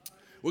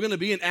We're going to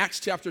be in Acts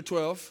chapter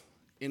 12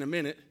 in a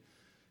minute.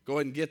 Go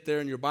ahead and get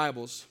there in your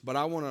Bibles. But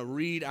I want to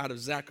read out of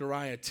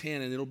Zechariah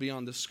 10, and it'll be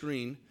on the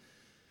screen.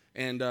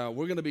 And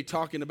we're going to be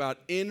talking about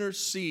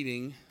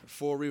interceding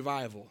for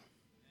revival.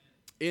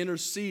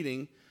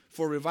 Interceding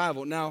for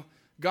revival. Now,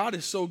 God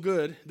is so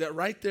good that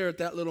right there at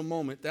that little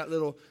moment, that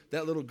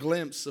little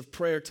glimpse of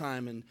prayer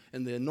time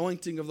and the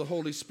anointing of the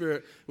Holy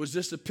Spirit was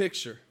just a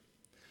picture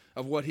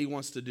of what He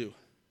wants to do.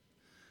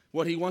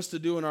 What He wants to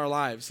do in our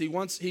lives. He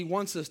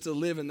wants us to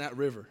live in that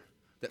river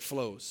that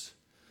flows.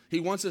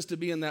 He wants us to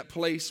be in that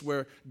place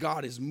where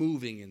God is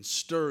moving and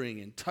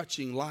stirring and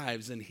touching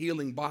lives and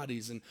healing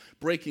bodies and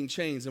breaking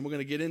chains. And we're going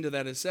to get into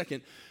that in a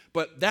second.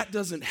 But that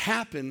doesn't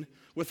happen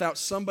without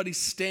somebody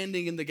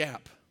standing in the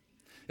gap.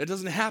 It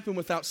doesn't happen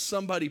without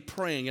somebody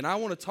praying. And I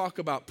want to talk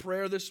about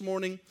prayer this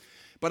morning.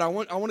 But I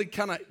want to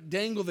kind of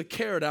dangle the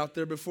carrot out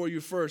there before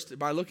you first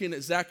by looking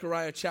at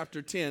Zechariah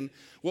chapter 10.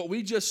 What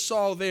we just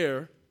saw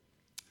there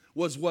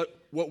was what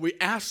we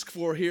ask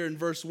for here in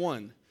verse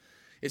 1.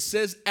 It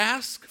says,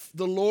 ask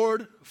the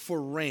Lord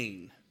for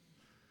rain.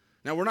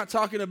 Now, we're not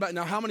talking about,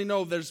 now how many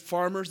know there's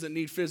farmers that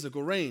need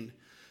physical rain?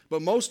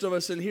 But most of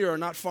us in here are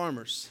not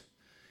farmers.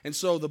 And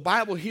so the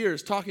Bible here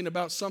is talking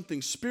about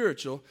something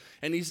spiritual,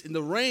 and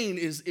the rain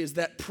is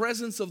that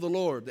presence of the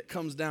Lord that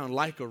comes down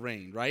like a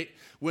rain, right?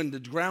 When the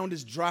ground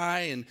is dry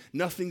and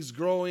nothing's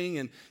growing,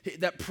 and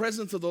that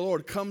presence of the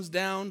Lord comes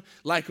down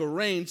like a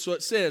rain. So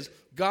it says,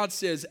 God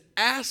says,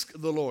 ask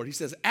the Lord. He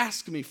says,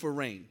 ask me for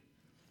rain.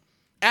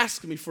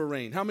 Ask me for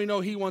rain. How many know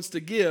He wants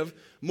to give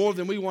more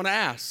than we want to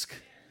ask?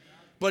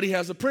 But He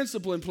has a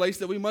principle in place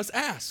that we must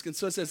ask. And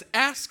so it says,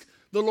 ask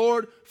the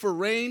Lord for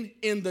rain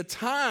in the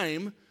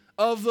time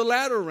of the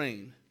latter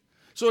rain.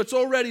 So it's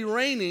already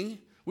raining.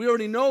 We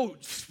already know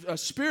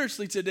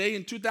spiritually today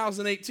in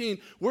 2018,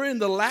 we're in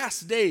the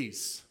last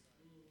days.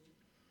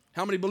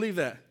 How many believe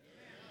that?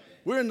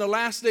 We're in the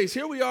last days.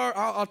 Here we are,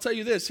 I'll tell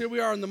you this, here we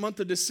are in the month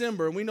of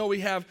December, and we know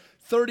we have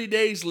 30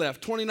 days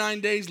left,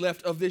 29 days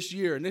left of this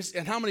year.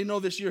 And how many know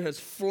this year has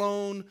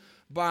flown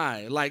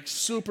by like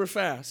super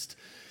fast?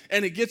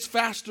 And it gets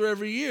faster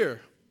every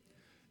year.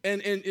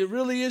 And it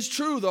really is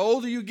true. The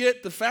older you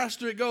get, the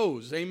faster it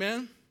goes.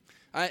 Amen?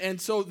 And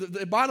so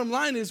the bottom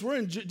line is we're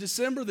in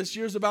December. This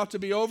year's about to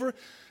be over.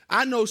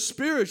 I know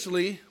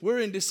spiritually we're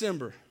in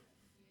December.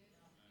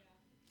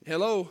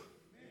 Hello?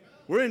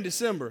 We're in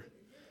December.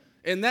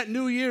 And that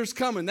new year's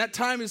coming. That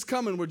time is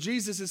coming where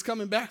Jesus is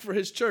coming back for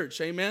His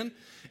church. Amen?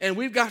 And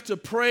we've got to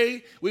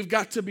pray. We've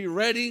got to be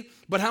ready.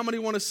 But how many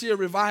want to see a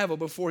revival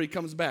before He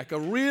comes back? A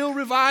real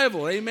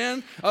revival.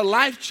 Amen? A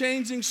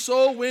life-changing,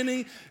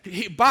 soul-winning,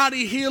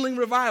 body-healing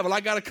revival.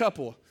 I got a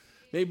couple.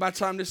 Maybe by the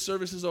time this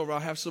service is over, I'll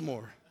have some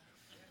more.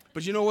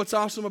 But you know what's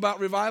awesome about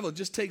revival? It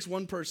just takes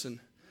one person.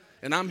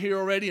 And I'm here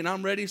already, and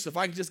I'm ready. So if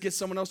I can just get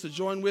someone else to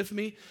join with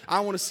me,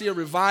 I want to see a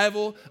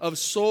revival of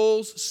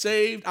souls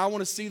saved. I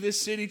want to see this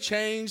city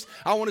changed.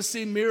 I want to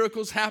see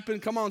miracles happen.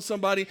 Come on,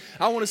 somebody.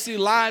 I want to see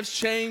lives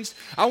changed.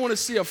 I want to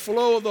see a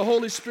flow of the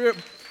Holy Spirit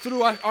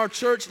through our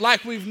church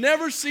like we've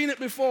never seen it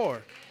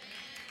before.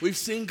 We've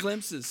seen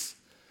glimpses.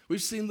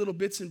 We've seen little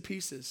bits and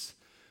pieces.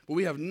 But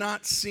we have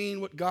not seen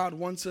what God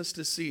wants us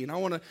to see. And I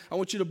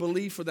want you to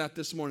believe for that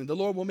this morning. The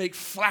Lord will make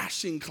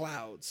flashing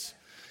clouds.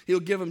 He'll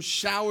give them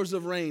showers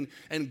of rain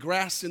and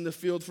grass in the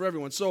field for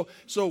everyone. So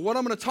what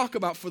I'm going to talk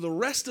about for the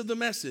rest of the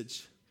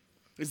message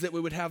is that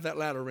we would have that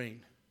latter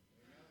rain.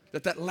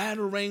 That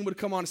latter rain would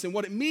come on us. And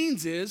what it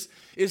means is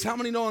how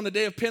many know on the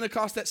day of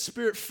Pentecost that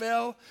Spirit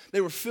fell?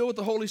 They were filled with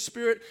the Holy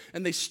Spirit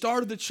and they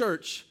started the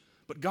church.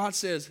 But God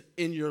says,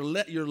 in your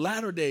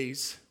latter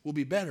days will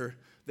be better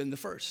than the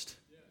first.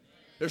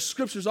 There's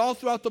scriptures all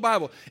throughout the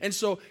Bible. And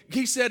so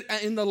He said,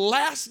 in the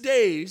last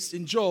days,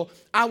 in Joel,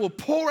 I will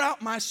pour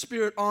out my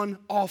Spirit on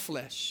all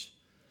flesh.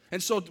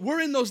 And so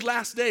we're in those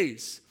last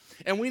days.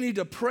 And we need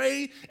to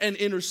pray and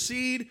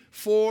intercede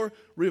for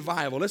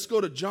revival. Let's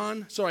go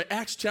to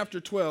Acts chapter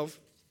 12.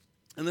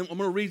 And then I'm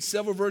going to read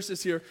several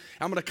verses here.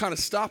 I'm going to kind of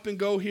stop and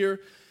go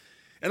here.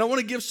 And I want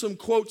to give some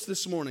quotes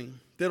this morning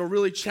that will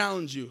really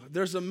challenge you.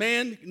 There's a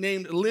man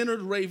named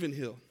Leonard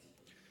Ravenhill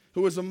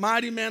who was a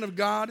mighty man of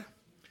God.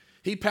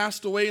 He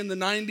passed away in the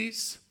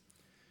 90s,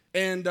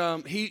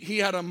 and he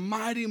had a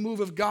mighty move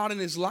of God in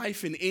his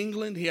life in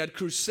England. He had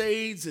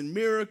crusades and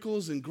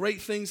miracles and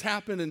great things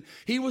happen, and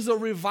he was a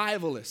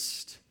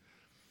revivalist.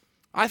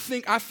 I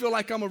feel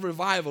like I'm a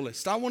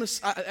revivalist.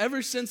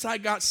 Ever since I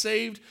got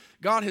saved,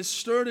 God has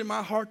stirred in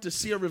my heart to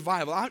see a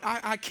revival.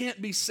 I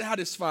can't be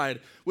satisfied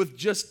with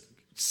just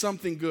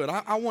something good.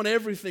 I want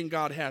everything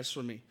God has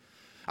for me.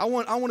 I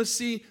want to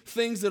see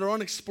things that are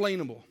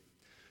unexplainable.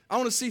 I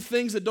want to see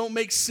things that don't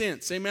make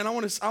sense. Amen. I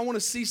want to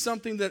see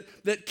something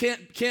that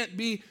can't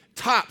be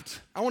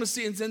topped. I want to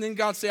see, and then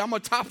God say, I'm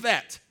going to top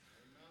that.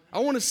 I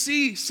want to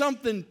see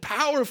something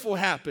powerful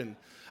happen.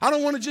 I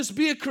don't want to just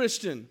be a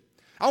Christian.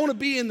 I want to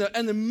be in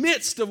the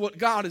midst of what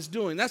God is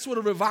doing. That's what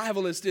a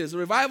revivalist is. A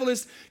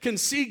revivalist can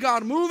see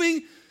God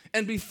moving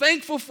and be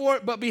thankful for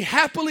it, but be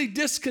happily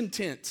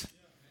discontent.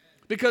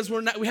 because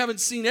we haven't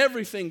seen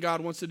everything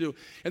God wants to do.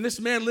 And this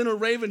man, Leonard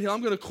Ravenhill,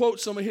 I'm going to quote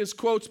some of his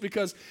quotes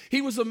because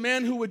he was a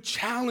man who would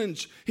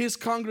challenge his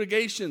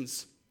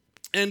congregations.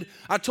 And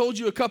I told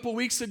you a couple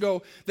weeks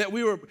ago that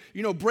we were,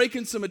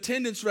 breaking some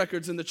attendance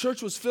records and the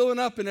church was filling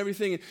up and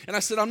everything. And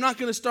I said, I'm not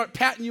going to start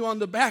patting you on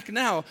the back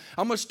now.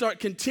 I'm going to start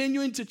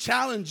continuing to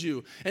challenge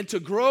you and to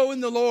grow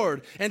in the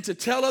Lord and to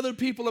tell other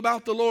people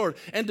about the Lord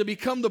and to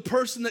become the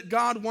person that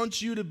God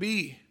wants you to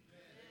be.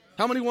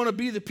 How many want to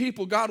be the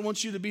people God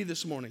wants you to be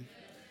this morning?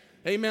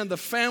 Amen. The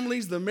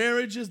families, the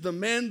marriages, the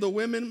men, the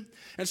women.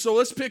 And so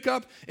let's pick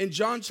up in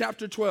John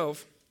chapter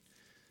 12,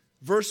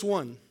 verse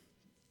 1.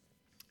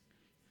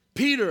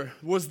 Peter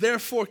was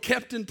therefore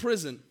kept in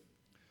prison.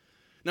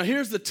 Now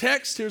here's the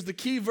text, here's the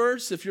key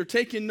verse. If you're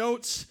taking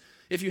notes,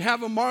 if you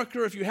have a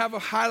marker, if you have a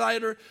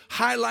highlighter,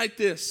 highlight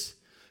this.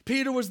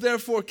 Peter was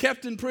therefore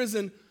kept in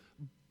prison,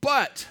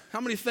 but,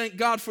 how many thank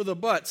God for the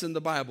buts in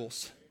the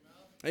Bibles?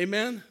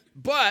 Amen.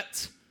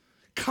 But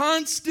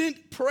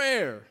constant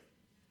prayer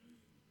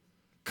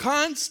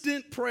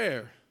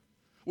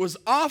was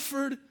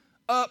offered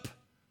up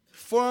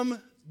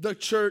from the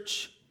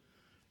church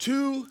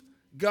to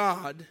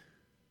God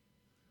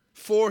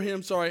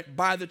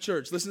by the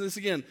church. Listen to this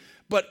again.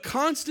 But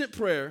constant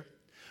prayer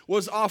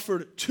was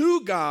offered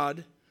to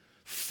God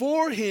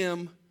for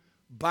him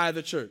by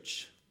the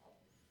church.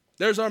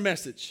 There's our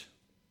message.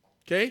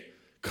 Okay?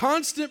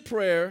 Constant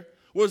prayer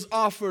was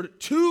offered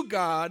to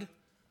God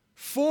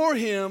for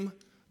him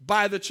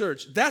by the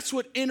church. That's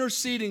what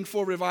interceding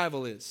for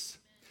revival is.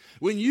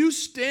 When you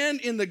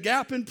stand in the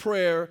gap in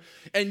prayer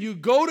and you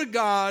go to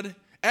God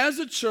as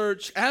a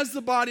church, as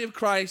the body of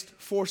Christ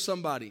for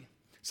somebody.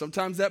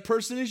 Sometimes that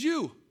person is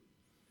you.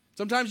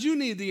 Sometimes you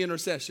need the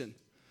intercession.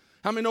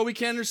 How many know we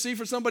can't intercede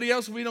for somebody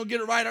else if we don't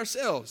get it right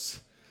ourselves?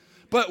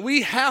 But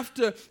we have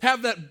to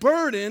have that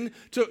burden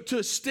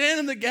to stand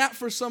in the gap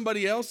for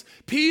somebody else.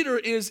 Peter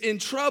is in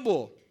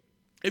trouble.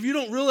 If you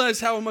don't realize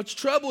how much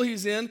trouble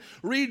he's in,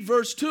 read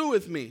verse 2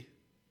 with me.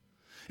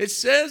 It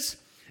says,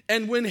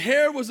 and when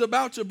Herod was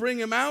about to bring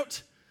him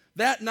out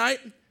that night,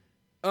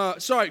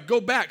 go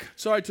back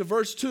to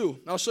verse 2.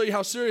 I'll show you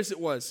how serious it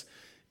was.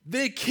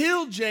 They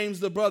killed James,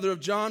 the brother of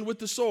John, with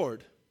the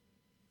sword.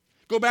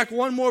 Go back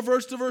one more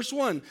verse to verse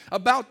 1.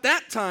 About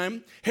that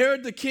time,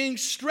 Herod the king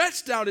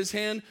stretched out his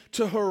hand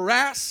to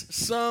harass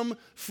some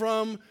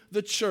from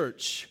the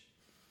church.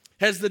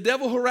 Has the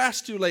devil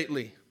harassed you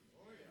lately?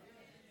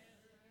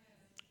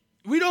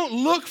 We don't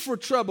look for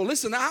trouble.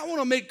 Listen, I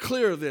want to make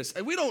clear this.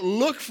 We don't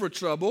look for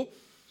trouble.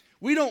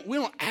 We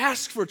don't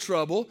ask for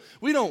trouble.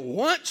 We don't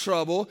want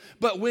trouble.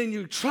 But when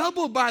you're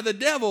troubled by the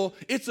devil,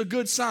 it's a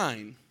good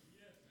sign.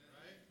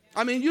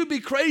 I mean, you'd be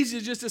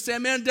crazy just to say,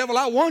 man, devil,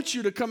 I want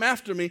you to come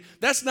after me.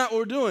 That's not what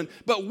we're doing.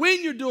 But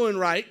when you're doing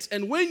right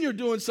and when you're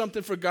doing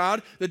something for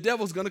God, the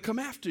devil's going to come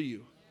after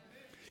you.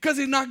 Because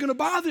he's not going to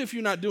bother if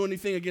you're not doing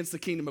anything against the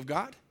kingdom of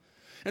God.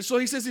 And so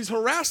he says he's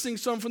harassing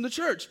some from the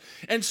church.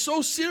 And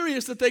so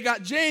serious that they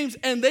got James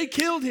and they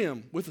killed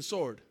him with a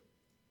sword.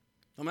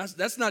 I mean,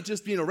 that's not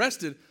just being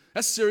arrested.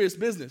 That's serious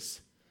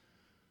business.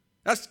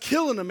 That's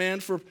killing a man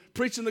for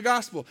preaching the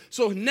gospel.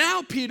 So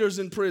now Peter's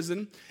in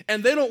prison,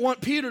 and they don't want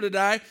Peter to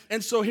die.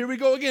 And so here we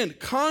go again.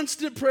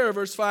 Constant prayer,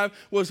 verse 5,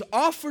 was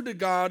offered to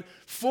God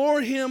for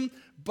him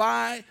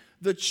by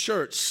the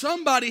church.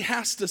 Somebody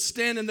has to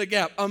stand in the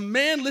gap. A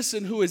man,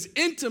 listen, who is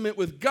intimate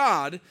with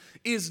God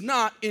is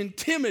not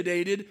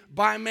intimidated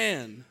by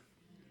man.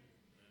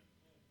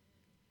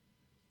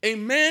 A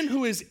man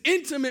who is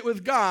intimate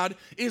with God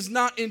is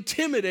not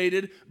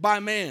intimidated by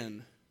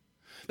man.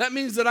 That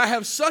means that I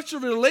have such a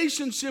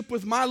relationship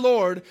with my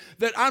Lord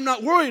that I'm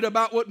not worried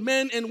about what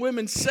men and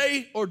women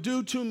say or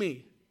do to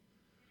me.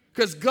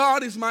 Because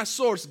God is my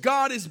source.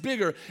 God is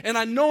bigger. And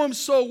I know him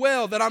so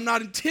well that I'm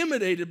not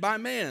intimidated by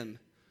man.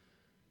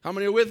 How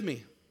many are with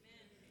me?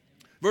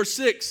 Verse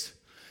 6.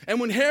 And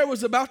when Herod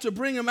was about to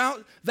bring him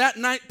out, that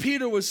night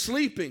Peter was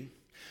sleeping,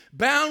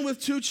 bound with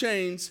 2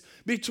 chains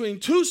between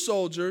 2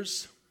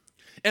 soldiers,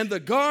 and the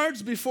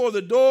guards before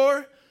the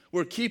door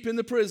were keeping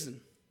the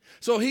prison.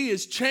 So he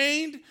is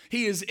chained,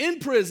 he is in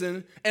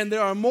prison, and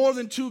there are more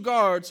than 2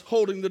 guards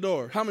holding the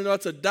door. How many know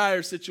that's a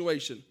dire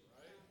situation?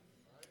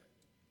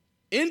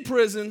 In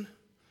prison,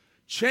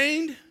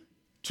 chained,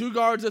 2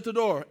 guards at the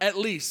door, at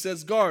least,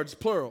 says guards,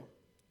 plural.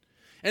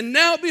 And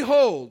now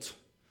behold,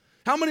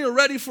 how many are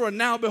ready for a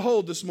now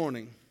behold this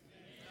morning?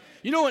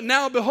 You know what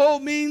now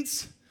behold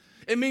means?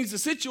 It means the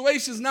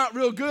situation's not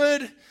real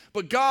good,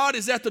 but God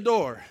is at the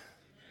door.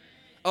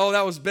 Oh,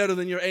 that was better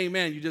than your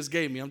amen you just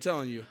gave me, I'm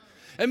telling you.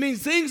 It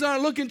means things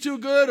aren't looking too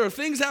good, or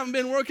things haven't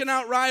been working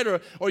out right,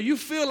 or you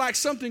feel like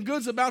something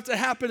good's about to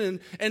happen,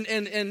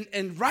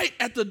 and right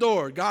at the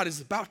door, God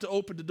is about to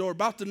open the door,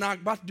 about to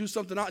knock, about to do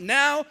something.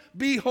 Now,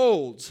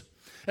 behold,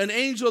 an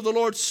angel of the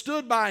Lord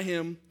stood by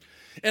him,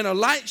 and a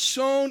light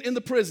shone in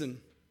the prison.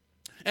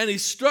 And he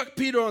struck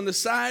Peter on the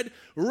side,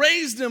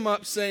 raised him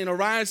up, saying,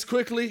 arise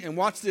quickly. And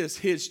watch this,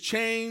 his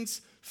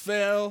chains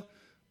fell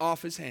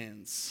off his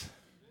hands.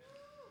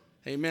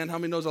 Amen. How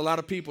many knows a lot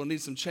of people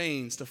need some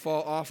chains to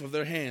fall off of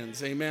their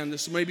hands? Amen.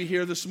 This may be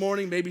here this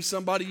morning. Maybe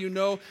somebody you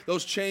know,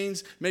 those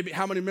chains. Maybe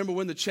how many remember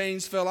when the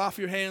chains fell off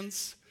your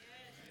hands?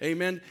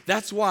 Amen.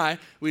 That's why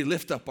we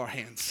lift up our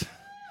hands.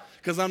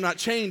 Because I'm not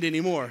chained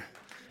anymore.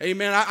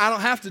 Amen. I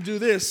don't have to do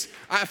this.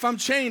 If I'm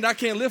chained, I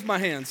can't lift my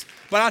hands.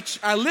 But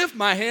I lift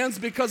my hands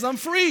because I'm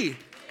free.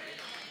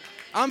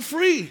 I'm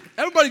free.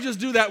 Everybody just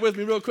do that with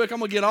me real quick. I'm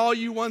going to get all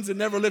you ones that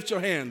never lift your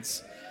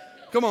hands.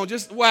 Come on,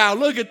 just, wow,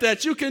 look at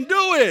that. You can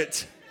do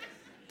it.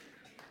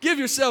 Give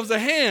yourselves a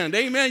hand.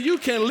 Amen. You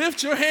can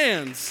lift your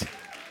hands.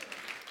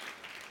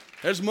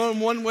 There's more than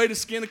one way to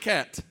skin a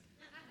cat.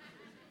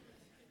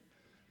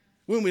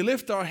 When we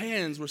lift our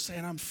hands, we're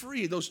saying, I'm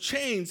free. Those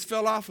chains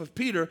fell off of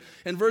Peter.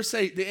 In verse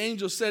 8, the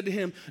angel said to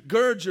him,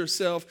 gird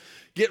yourself,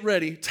 get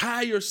ready,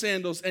 tie your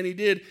sandals. And he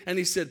did. And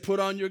he said, put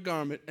on your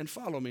garment and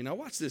follow me. Now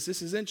watch this.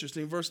 This is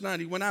interesting. Verse 9,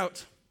 he went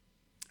out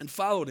and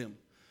followed him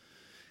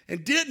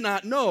and did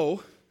not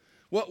know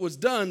what was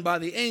done by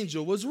the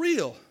angel was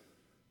real.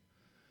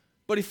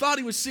 But he thought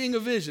he was seeing a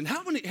vision.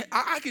 How many,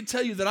 I can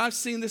tell you that I've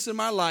seen this in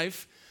my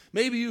life.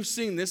 Maybe you've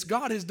seen this.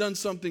 God has done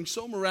something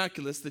so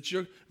miraculous that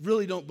you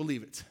really don't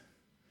believe it.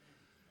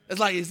 It's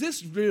like, is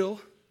this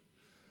real?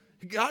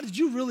 God, did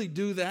you really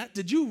do that?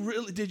 Did you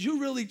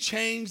really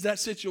change that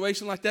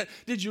situation like that?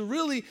 Did you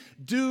really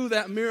do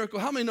that miracle?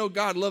 How many know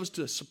God loves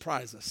to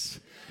surprise us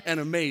and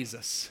amaze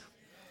us?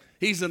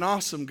 He's an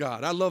awesome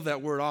God. I love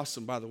that word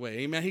awesome, by the way.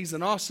 Amen. He's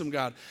an awesome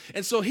God.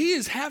 And so he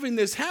is having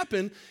this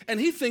happen, and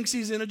he thinks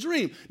he's in a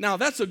dream. Now,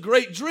 that's a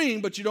great dream,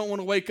 but you don't want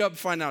to wake up and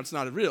find out it's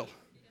not real.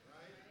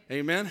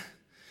 Amen.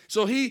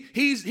 So he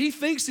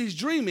thinks he's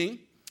dreaming.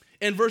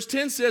 And verse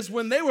 10 says,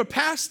 when they were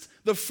past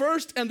the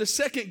first and the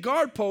second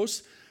guard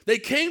posts, they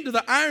came to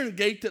the iron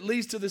gate that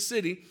leads to the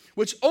city,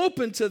 which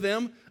opened to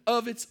them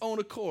of its own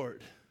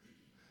accord.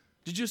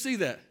 Did you see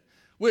that?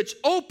 Which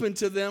opened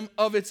to them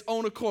of its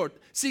own accord.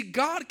 See,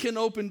 God can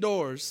open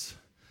doors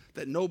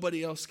that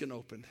nobody else can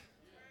open.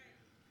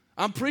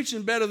 I'm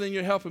preaching better than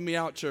you're helping me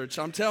out, church.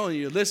 I'm telling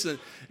you, listen,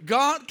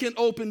 God can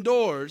open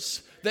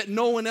doors that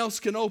no one else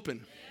can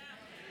open.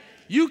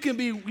 You can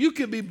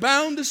be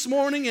bound this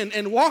morning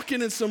and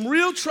walking in some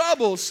real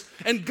troubles,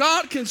 and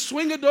God can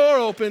swing a door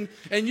open,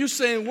 and you're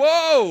saying,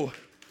 whoa,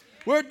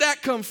 where'd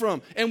that come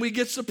from? And we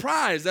get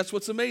surprised. That's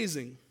what's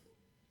amazing.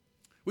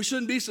 We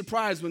shouldn't be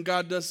surprised when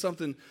God does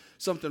something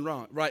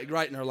wrong,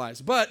 right in our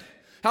lives. But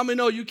how many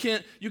know you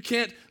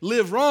can't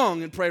live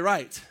wrong and pray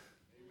right?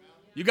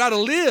 You got to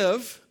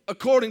live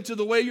according to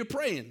the way you're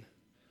praying.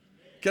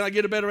 Can I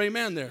get a better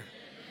amen there?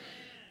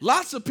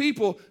 Lots of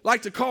people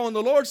like to call on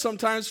the Lord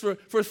sometimes for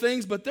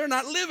things, but they're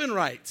not living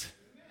right.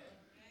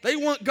 They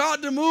want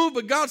God to move,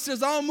 but God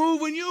says, I'll move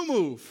when you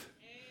move.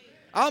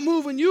 I'll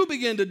move when you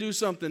begin to do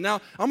something.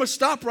 Now, I'm going to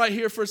stop right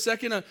here for a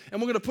second, and we're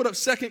going to put up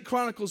 2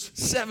 Chronicles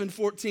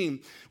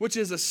 7:14, which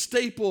is a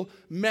staple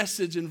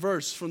message and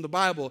verse from the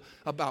Bible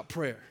about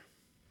prayer.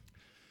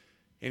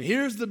 And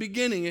here's the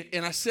beginning,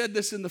 and I said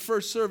this in the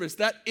first service,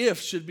 that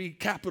if should be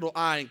capital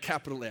I and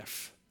capital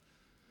F.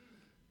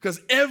 Because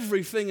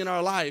everything in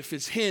our life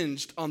is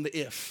hinged on the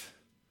if.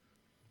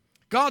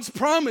 God's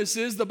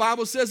promises, the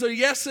Bible says, are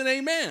yes and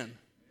amen.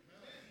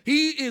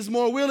 He is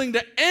more willing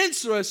to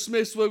answer, as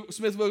Smith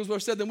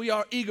Wigglesworth said, than we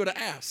are eager to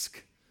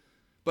ask.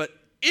 But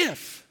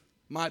if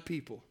my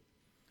people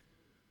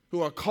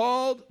who are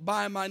called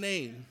by my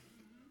name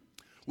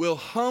will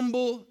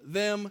humble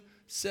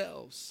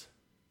themselves,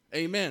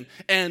 amen,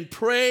 and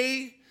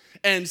pray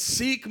and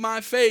seek my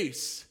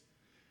face.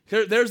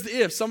 There's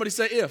the if. Somebody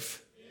say if.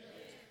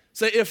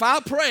 Say, if I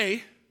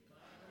pray,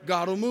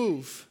 God will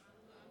move.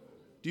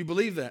 Do you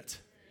believe that?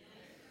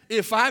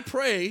 If I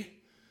pray,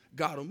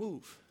 God will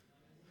move.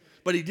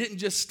 But he didn't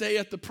just stay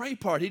at the pray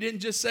part. He didn't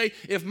just say,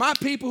 if my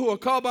people who are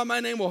called by my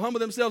name will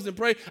humble themselves and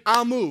pray,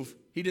 I'll move.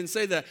 He didn't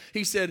say that.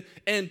 He said,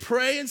 and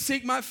pray and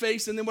seek my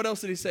face. And then what else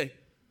did he say?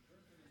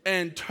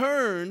 And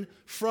turn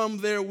from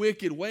their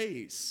wicked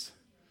ways.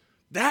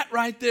 That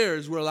right there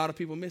is where a lot of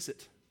people miss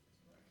it.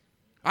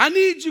 I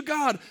need you,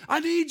 God. I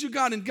need you,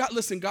 God. And God,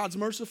 listen, God's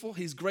merciful.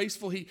 He's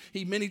graceful. He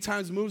many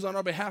times moves on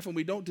our behalf and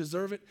we don't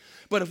deserve it.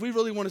 But if we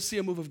really want to see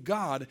a move of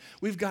God,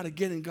 we've got to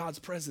get in God's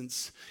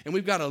presence. And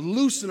we've got to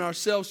loosen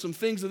ourselves some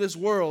things of this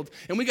world.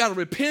 And we got to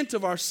repent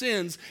of our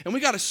sins. And we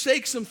got to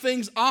shake some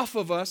things off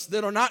of us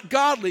that are not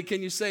godly.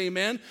 Can you say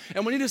amen?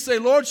 And we need to say,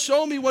 Lord,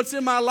 show me what's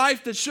in my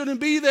life that shouldn't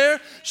be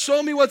there.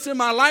 Show me what's in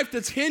my life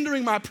that's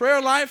hindering my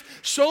prayer life.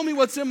 Show me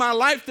what's in my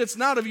life that's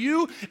not of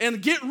you.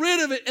 And get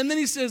rid of it. And then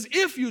he says,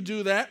 if you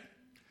do that,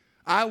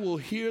 I will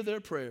hear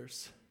their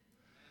prayers.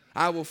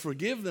 I will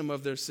forgive them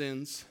of their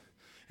sins,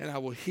 and I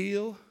will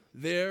heal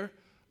their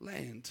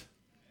land.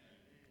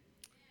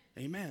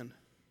 Amen.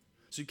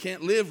 So you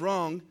can't live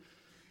wrong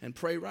and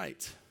pray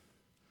right.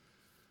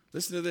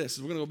 Listen to this.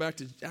 We're going to go back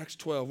to Acts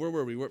 12. Where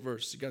were we? What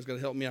verse? You guys got to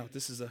help me out.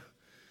 This is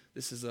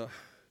a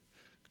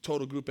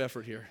total group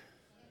effort here.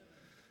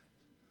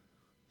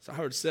 So I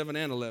heard 7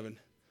 and 11.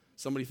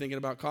 Somebody thinking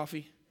about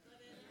coffee?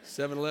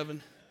 7,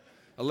 11?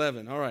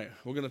 11. All right.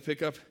 We're going to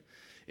pick up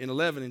in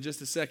 11 in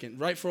just a second.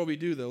 Right before we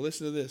do, though,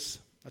 listen to this.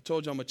 I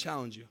told you I'm going to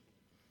challenge you.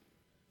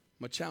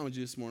 I'm going to challenge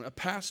you this morning. A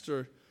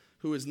pastor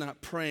who is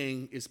not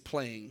praying is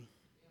playing.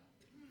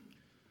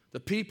 The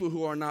people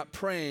who are not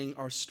praying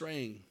are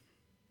straying.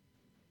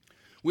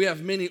 We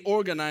have many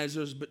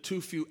organizers, but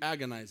too few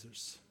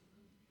agonizers.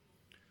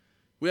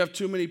 We have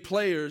too many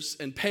players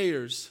and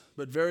payers,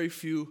 but very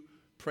few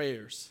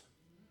prayers.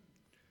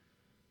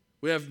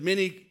 We have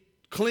many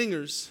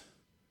too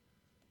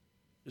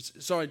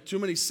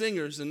many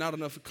singers and not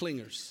enough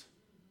clingers.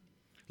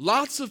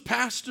 Lots of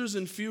pastors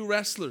and few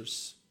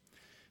wrestlers.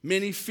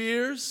 Many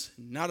fears,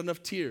 not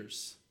enough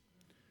tears.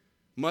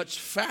 Much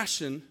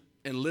fashion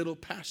and little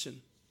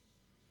passion.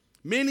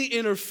 Many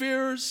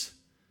interferers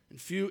and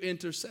few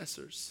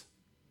intercessors.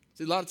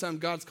 See, a lot of times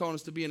God's calling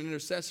us to be an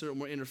intercessor and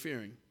we're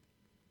interfering.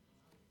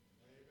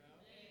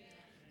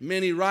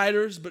 Many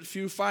writers, but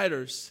few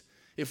fighters.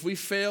 If we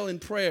fail in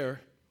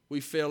prayer, we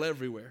fail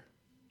everywhere.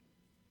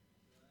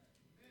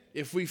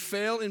 If we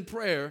fail in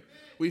prayer,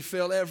 we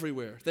fail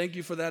everywhere. Thank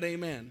you for that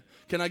amen.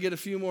 Can I get a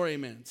few more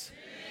amens?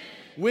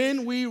 Amen.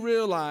 When we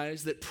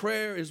realize that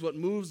prayer is what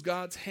moves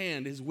God's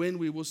hand is when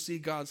we will see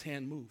God's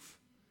hand move.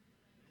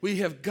 We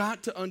have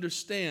got to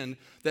understand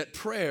that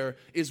prayer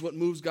is what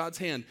moves God's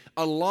hand,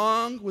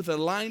 along with a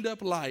lined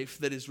up life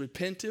that is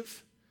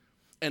repentive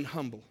and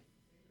humble.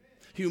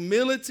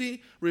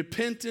 Humility,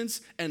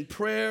 repentance, and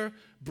prayer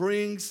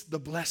brings the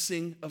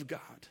blessing of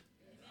God,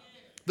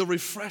 the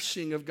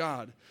refreshing of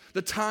God,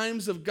 the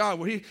times of God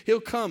where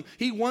He'll come.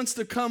 He wants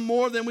to come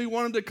more than we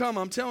want Him to come,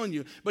 I'm telling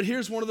you. But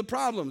here's one of the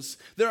problems.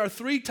 There are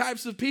three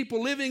types of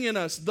people living in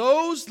us.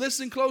 Those,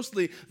 listen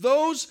closely,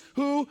 those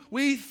who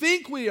we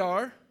think we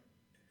are,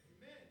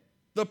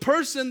 the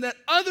person that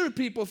other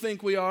people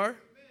think we are,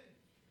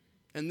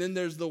 and then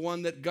there's the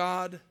one that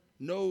God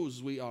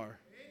knows we are.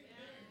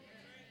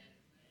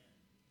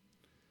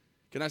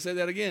 Can I say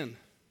that again?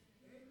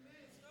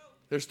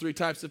 There's three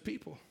types of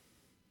people.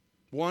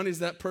 One is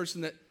that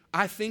person that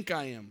I think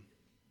I am.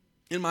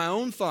 In my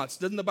own thoughts.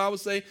 Doesn't the Bible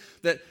say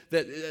that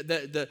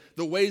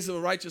the ways of a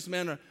righteous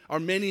man are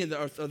many, and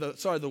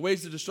the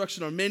ways of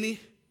destruction are many?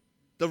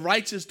 The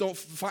righteous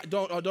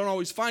don't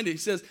always find it.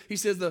 He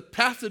says the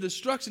path to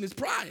destruction is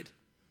pride.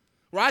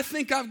 Where I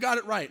think I've got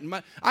it right.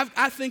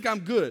 I think I'm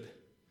good.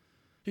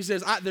 He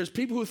says there's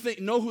people who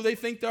know who they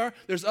think they are.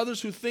 There's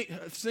others who think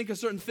a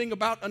certain thing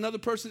about another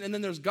person. And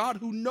then there's God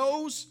who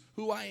knows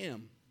who I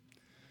am.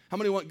 How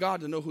many want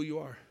God to know who you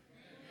are?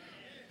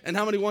 And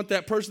how many want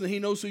that person that He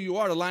knows who you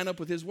are to line up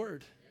with His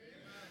word?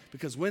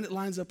 Because when it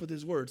lines up with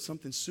His word,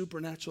 something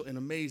supernatural and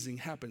amazing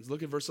happens.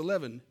 Look at verse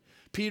 11.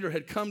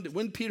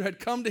 When Peter had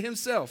come to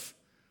himself,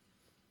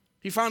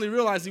 he finally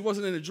realized he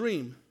wasn't in a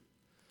dream.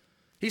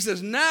 He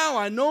says, now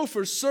I know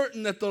for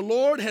certain that the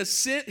Lord has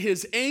sent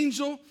His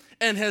angel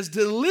and has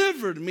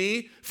delivered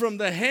me from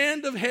the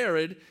hand of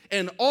Herod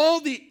and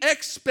all the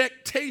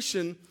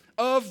expectation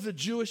of the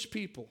Jewish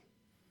people.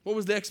 What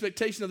was the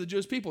expectation of the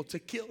Jewish people? To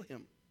kill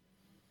him.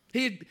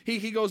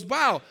 He goes,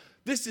 wow,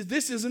 this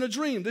isn't a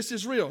dream. This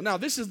is real. Now,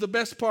 this is the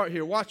best part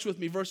here. Watch with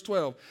me, verse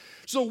 12.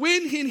 So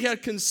when he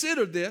had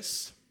considered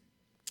this,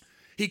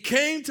 he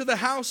came to the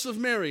house of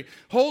Mary.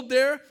 Hold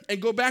there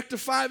and go back to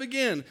 5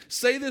 again.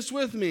 Say this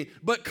with me.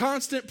 But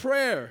constant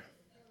prayer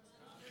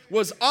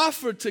was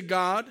offered to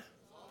God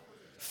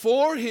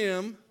for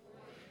him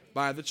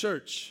by the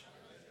church.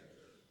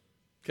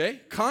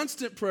 Okay?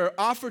 Constant prayer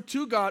offered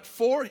to God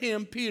for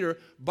him, Peter,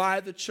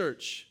 by the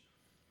church.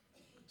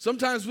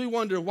 Sometimes we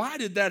wonder, why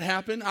did that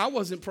happen? I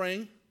wasn't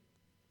praying.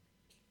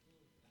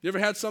 You ever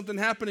had something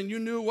happen and you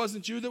knew it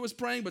wasn't you that was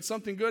praying, but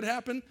something good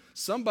happened?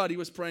 Somebody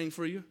was praying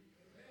for you.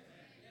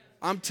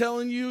 I'm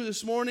telling you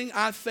this morning,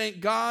 I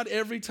thank God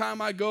every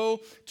time I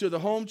go to the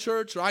home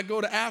church, or I go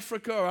to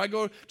Africa, or I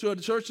go to a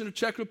church in the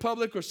Czech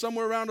Republic, or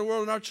somewhere around the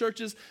world in our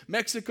churches,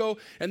 Mexico,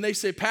 and they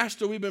say,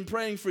 Pastor, we've been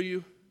praying for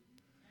you.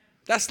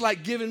 That's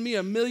like giving me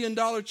 $1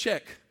 million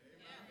check.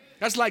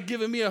 That's like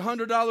giving me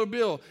 $100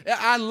 bill.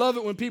 I love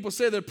it when people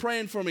say they're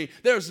praying for me.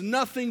 There's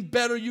nothing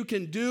better you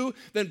can do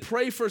than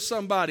pray for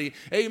somebody.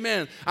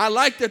 Amen. I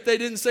like that they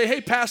didn't say,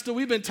 hey, Pastor,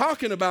 we've been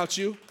talking about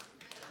you.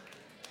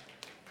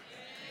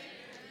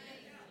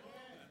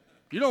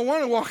 You don't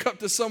want to walk up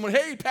to someone,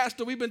 hey,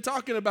 Pastor, we've been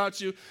talking about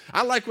you.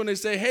 I like when they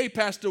say, hey,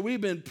 Pastor, we've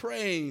been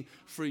praying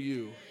for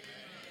you.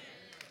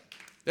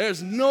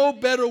 There's no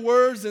better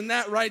words than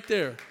that right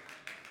there.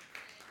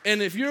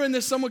 And if you're in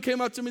this, someone came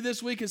up to me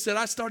this week and said,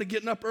 I started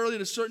getting up early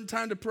at a certain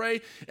time to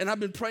pray, and I've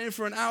been praying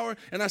for an hour,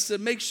 and I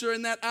said, make sure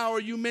in that hour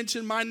you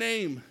mention my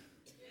name.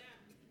 Yeah.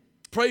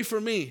 Pray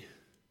for me.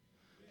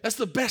 That's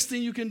the best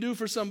thing you can do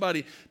for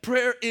somebody.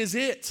 Prayer is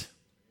it.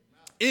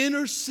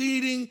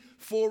 Interceding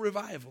for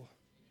revival.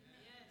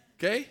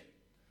 Okay?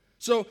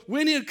 So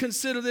when he had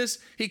considered this,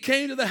 he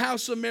came to the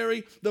house of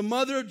Mary, the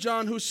mother of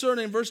John, whose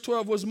surname, verse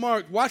 12, was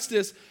Mark. Watch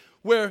this.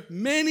 Where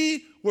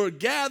many were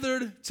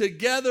gathered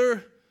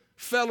together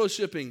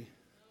fellowshipping.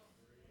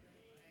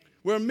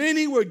 Where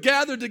many were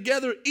gathered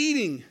together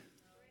eating.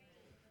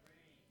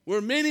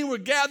 Where many were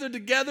gathered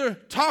together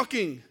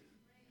talking.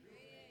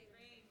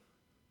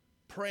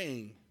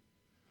 Praying.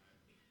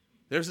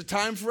 There's a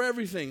time for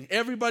everything.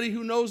 Everybody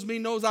who knows me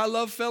knows I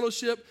love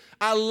fellowship.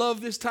 I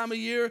love this time of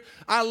year.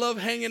 I love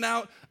hanging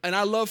out, and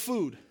I love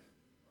food.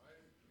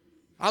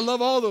 I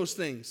love all those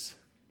things.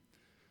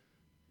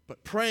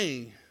 But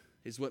praying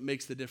is what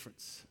makes the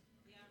difference.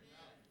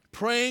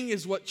 Praying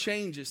is what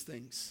changes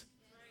things.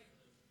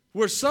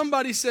 Where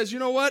somebody says, you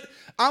know what?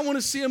 I want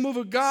to see a move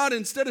of God.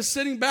 Instead of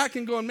sitting back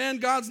and going, man,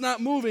 God's not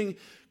moving.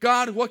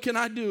 God, what can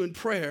I do in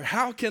prayer?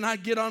 How can I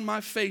get on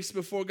my face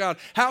before God?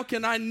 How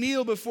can I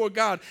kneel before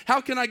God? How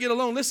can I get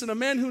alone? Listen, a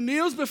man who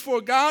kneels before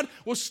God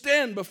will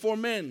stand before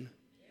men.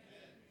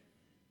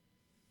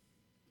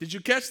 Did you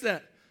catch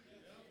that?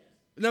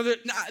 Now,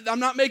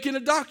 I'm not making a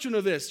doctrine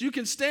of this. You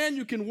can stand,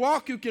 you can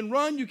walk, you can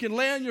run, you can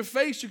lay on your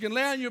face, you can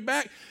lay on your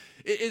back.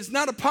 It's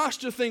not a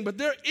posture thing, but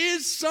there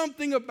is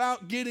something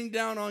about getting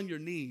down on your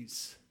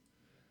knees.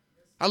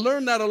 I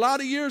learned that a lot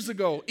of years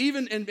ago.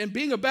 Even in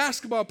being a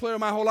basketball player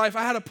my whole life,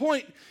 I had a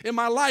point in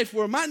my life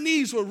where my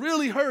knees were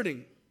really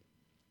hurting.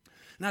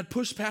 And I'd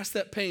push past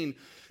that pain,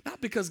 not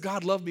because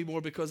God loved me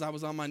more because I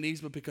was on my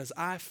knees, but because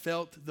I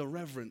felt the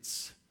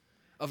reverence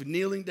of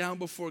kneeling down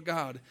before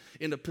God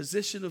in a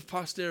position of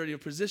posterity, a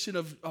position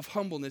of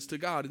humbleness to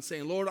God and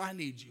saying, Lord, I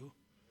need you.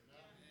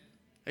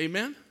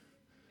 Amen?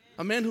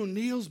 A man who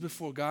kneels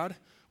before God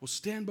will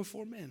stand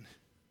before men.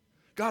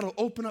 God will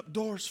open up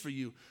doors for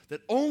you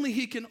that only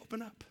he can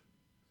open up.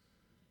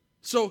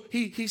 So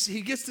he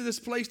gets to this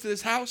place, to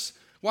this house.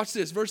 Watch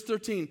this, verse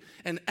 13.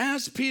 And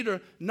as Peter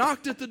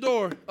knocked at the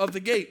door of the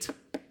gate,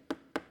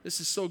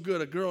 this is so good,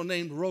 a girl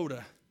named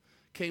Rhoda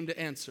came to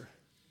answer.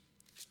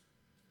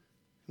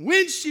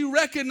 When she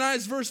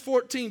recognized, verse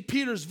 14,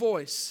 Peter's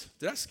voice.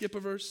 Did I skip a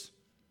verse?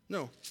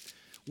 No.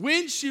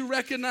 When she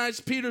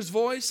recognized Peter's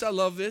voice, I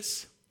love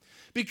this.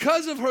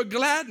 Because of her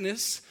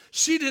gladness,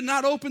 she did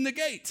not open the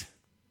gate.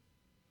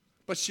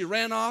 But she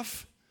ran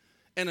off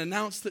and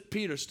announced that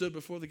Peter stood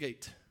before the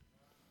gate.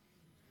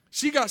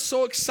 She got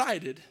so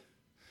excited,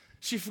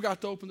 she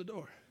forgot to open the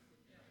door.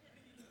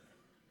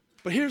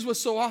 But here's what's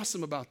so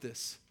awesome about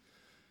this.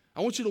 I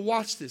want you to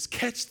watch this,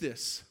 catch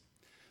this.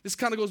 This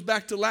kind of goes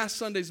back to last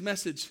Sunday's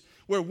message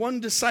where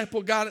one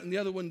disciple got it and the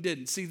other one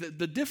didn't. See,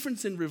 the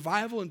difference in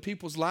revival in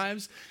people's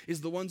lives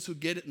is the ones who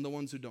get it and the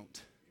ones who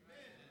don't.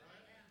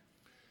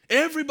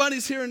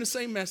 Everybody's hearing the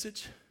same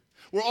message.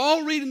 We're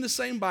all reading the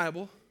same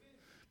Bible,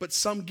 but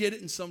some get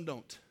it and some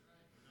don't.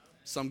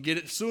 Some get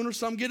it sooner,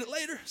 some get it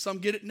later, some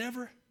get it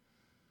never.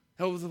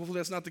 Hopefully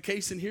that's not the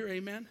case in here,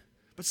 amen?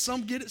 But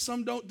some get it,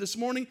 some don't. This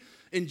morning,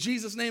 in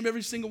Jesus' name,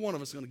 every single one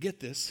of us is going to get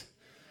this.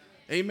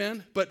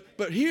 Amen? But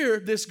here,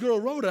 this girl,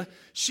 Rhoda,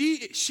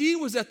 she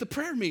was at the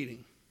prayer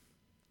meeting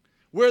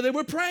where they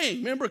were praying.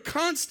 Remember,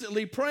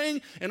 constantly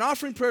praying and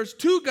offering prayers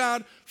to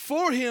God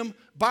for him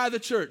by the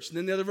church. And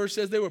then the other verse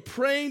says they were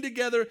praying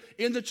together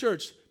in the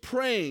church.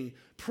 Praying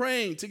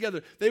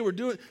together. They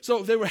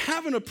were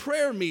having a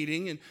prayer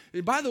meeting.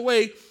 And by the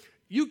way,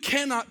 you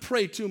cannot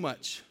pray too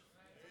much.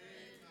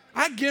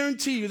 I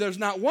guarantee you there's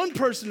not one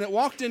person that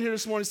walked in here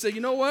this morning and said,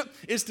 you know what?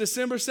 It's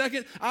December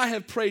 2nd. I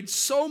have prayed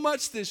so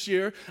much this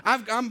year.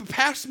 I'm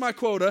past my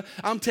quota.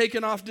 I'm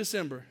taking off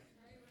December.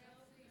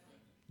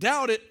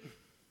 Doubt it.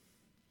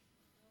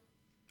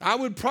 I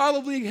would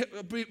probably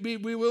be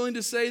willing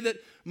to say that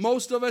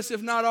most of us,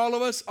 if not all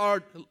of us,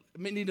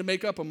 need to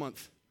make up a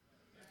month.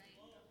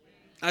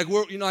 Like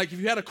if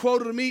you had a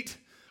quota to meet,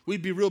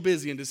 we'd be real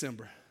busy in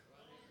December.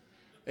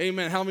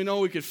 Amen. How many know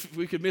we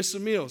could miss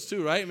some meals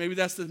too, right? Maybe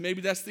that's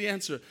the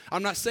answer.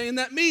 I'm not saying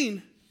that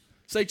mean.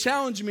 Say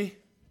challenge me.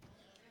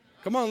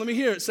 Come on, let me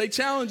hear it. Say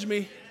challenge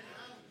me.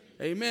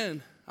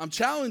 Amen. I'm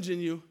challenging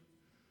you.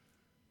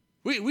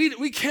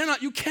 You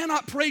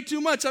cannot pray too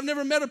much. I've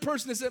never met a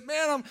person that said,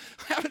 man, I'm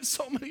having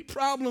so many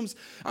problems.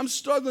 I'm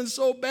struggling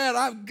so bad.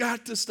 I've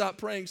got to stop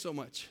praying so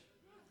much.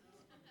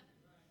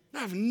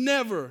 I've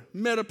never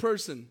met a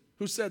person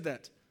who said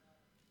that.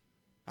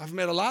 I've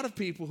met a lot of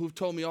people who've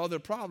told me all their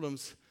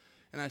problems,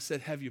 and I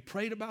said, have you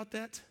prayed about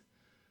that?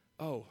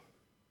 Oh,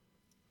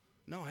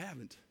 no, I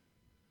haven't.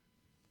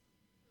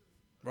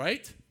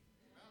 Right?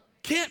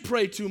 Can't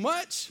pray too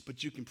much,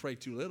 but you can pray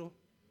too little.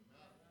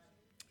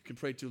 You can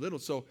pray too little.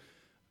 So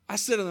I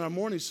said in our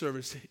morning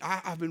service,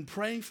 I've been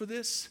praying for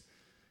this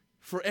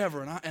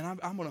forever, and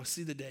I'm going to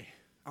see the day.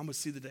 I'm going to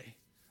see the day.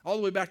 All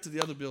the way back to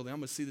the other building, I'm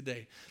going to see the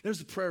day. There's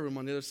a prayer room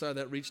on the other side of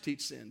that Reach,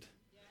 Teach, Send.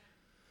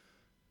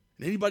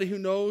 And anybody who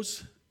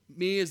knows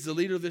me as the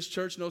leader of this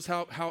church knows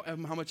how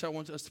much I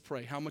want us to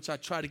pray, how much I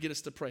try to get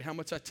us to pray, how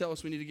much I tell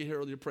us we need to get here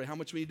early to pray, how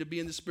much we need to be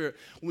in the Spirit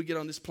when we get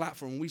on this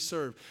platform, when we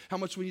serve, how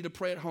much we need to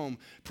pray at home.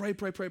 Pray.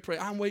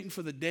 I'm waiting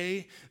for the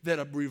day that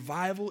a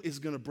revival is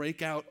going to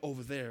break out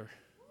over there.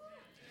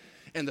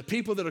 And the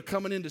people that are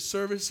coming into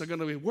service are going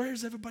to be,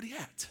 where's everybody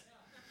at?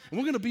 And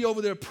we're going to be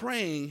over there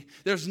praying.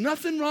 There's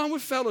nothing wrong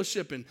with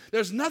fellowshipping.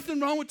 There's nothing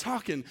wrong with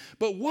talking.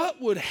 But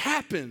what would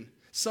happen,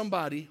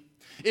 somebody,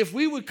 if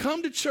we would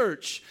come to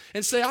church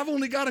and say, I've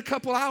only got a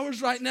couple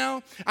hours right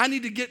now. I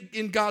need to get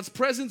in God's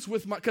presence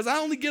because I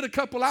only get a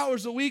couple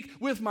hours a week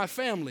with my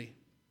family.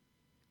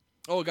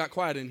 Oh, it got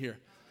quiet in here.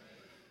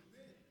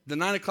 The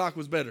 9 o'clock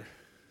was better.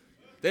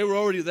 They were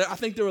already there. I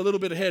think they were a little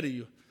bit ahead of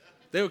you.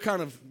 They were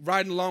kind of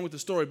riding along with the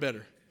story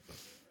better.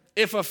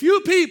 If a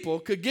few people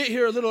could get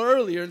here a little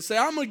earlier and say,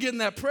 I'm going to get in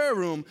that prayer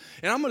room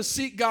and I'm going to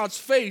seek God's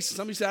face.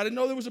 Somebody said, I didn't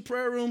know there was a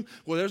prayer room.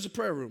 Well, there's a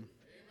prayer room.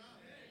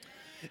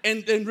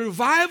 And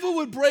revival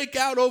would break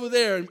out over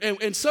there.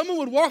 And someone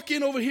would walk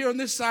in over here on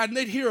this side and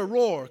they'd hear a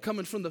roar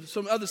coming from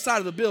the other side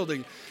of the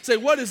building. Say,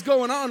 what is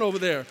going on over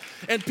there?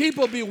 And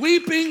people would be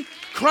weeping,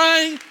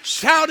 crying,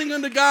 shouting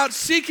unto God,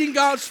 seeking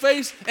God's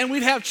face, and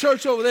we'd have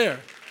church over there.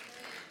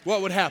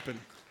 What would happen?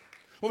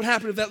 What would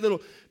happen if that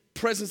little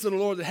presence of the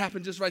Lord that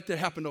happened just right there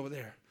happened over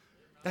there?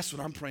 That's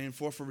what I'm praying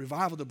for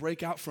revival to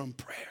break out from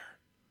prayer.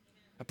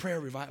 A prayer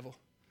revival.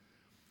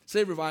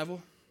 Say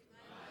revival.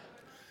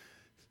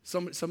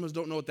 Some of us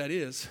don't know what that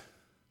is.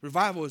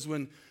 Revival is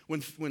when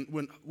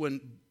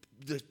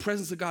the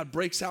presence of God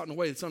breaks out in a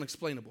way that's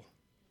unexplainable.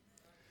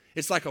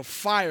 It's like a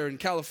fire in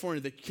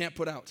California that you can't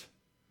put out.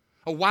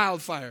 A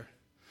wildfire.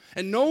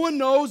 And no one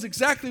knows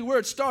exactly where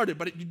it started,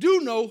 but you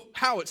do know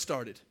how it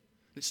started.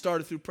 It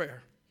started through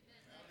prayer.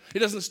 It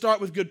doesn't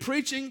start with good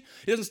preaching.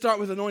 It doesn't start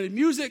with anointed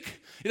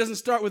music. It doesn't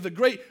start with a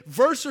great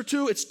verse or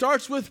two. It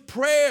starts with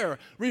prayer.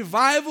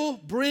 Revival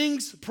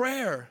brings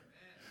prayer.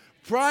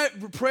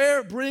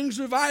 Prayer brings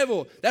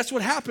revival. That's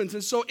what happens.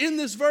 And so in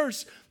this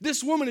verse,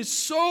 this woman is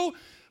so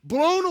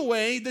blown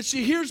away that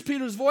she hears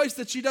Peter's voice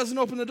that she doesn't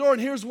open the door.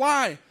 And here's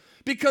why.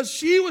 Because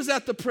she was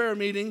at the prayer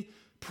meeting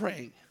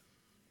praying.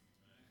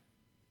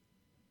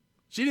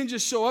 She didn't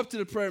just show up to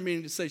the prayer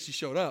meeting to say she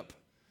showed up.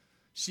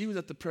 She was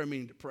at the prayer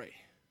meeting to pray.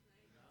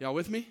 Y'all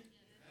with me?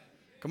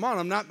 Come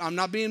on, I'm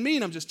not being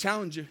mean. I'm just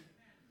challenging you.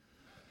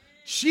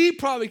 She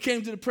probably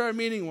came to the prayer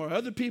meeting where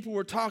other people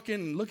were talking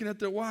and looking at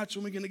their watch.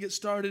 When we're going to get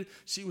started,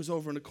 she was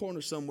over in the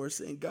corner somewhere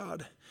saying,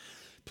 God,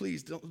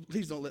 please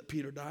don't let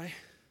Peter die.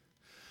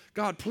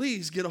 God,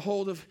 please get a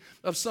hold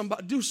of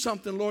somebody. Do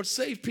something, Lord.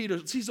 Save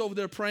Peter. She's over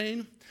there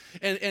praying.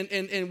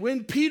 And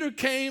when Peter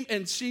came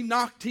and he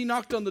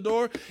knocked on the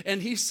door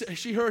and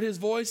she heard his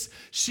voice,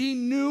 she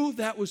knew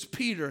that was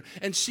Peter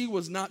and she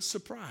was not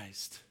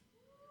surprised.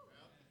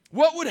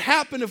 What would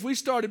happen if we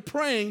started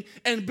praying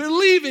and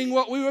believing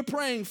what we were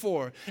praying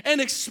for and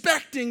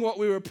expecting what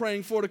we were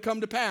praying for to come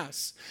to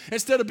pass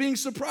instead of being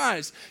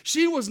surprised?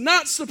 She was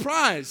not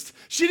surprised.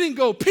 She didn't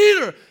go,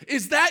 Peter,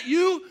 is that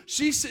you?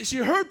 She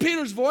heard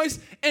Peter's voice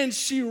and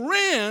she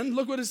ran.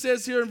 Look what it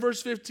says here in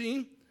verse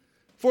 15.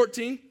 But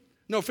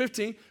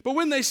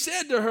when they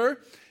said to her,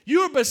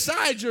 you are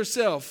beside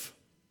yourself.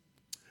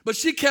 But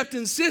she kept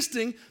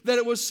insisting that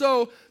it was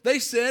so. They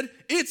said,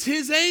 it's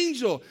his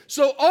angel.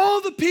 So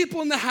all the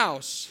people in the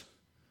house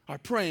are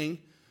praying,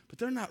 but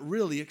they're not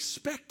really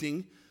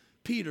expecting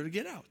Peter to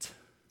get out.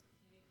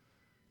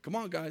 Come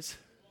on, guys.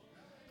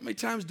 How many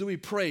times do we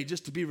pray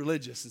just to be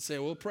religious and say,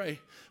 we'll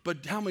pray?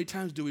 But how many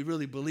times do we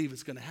really believe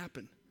it's going to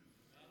happen?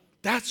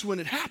 That's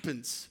when it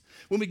happens.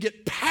 When we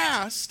get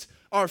past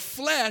our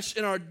flesh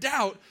and our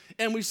doubt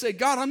and we say,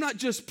 God, I'm not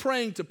just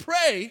praying to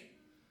pray.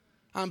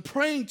 I'm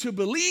praying to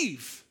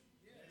believe.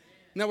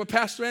 Now what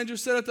Pastor Andrew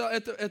said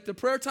at the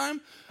prayer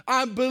time,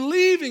 I'm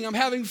believing, I'm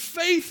having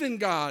faith in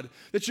God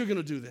that you're going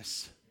to do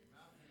this.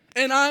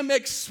 And I'm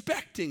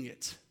expecting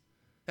it.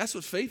 That's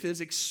what faith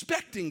is,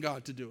 expecting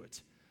God to do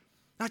it.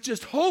 Not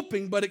just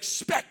hoping, but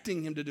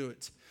expecting him to do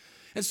it.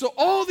 And so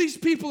all these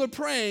people are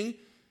praying,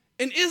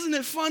 and isn't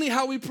it funny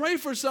how we pray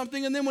for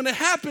something and then when it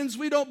happens,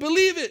 we don't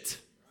believe it.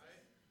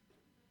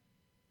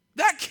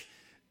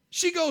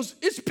 She goes,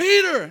 it's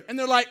Peter. And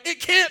they're like, it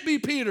can't be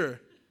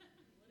Peter.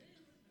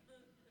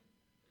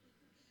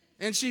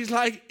 And she's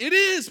like, it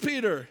is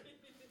Peter.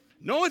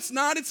 No, it's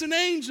not. It's an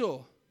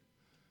angel.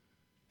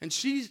 And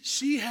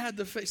she had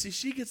the faith. See,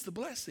 she gets the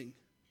blessing.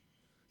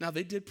 Now,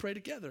 they did pray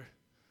together.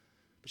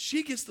 But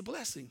she gets the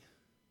blessing.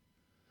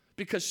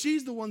 Because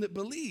she's the one that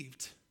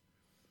believed.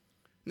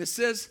 And it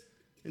says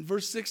in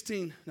verse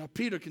 16, now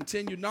Peter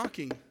continued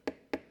knocking.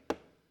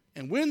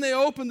 And when they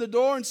opened the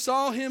door and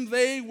saw him,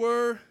 they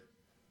were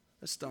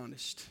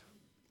astonished.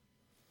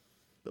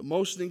 But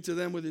motioning to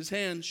them with his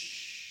hand,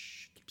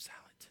 shh, keep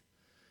silent.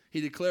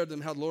 He declared to them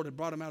how the Lord had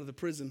brought him out of the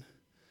prison.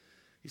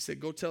 He said,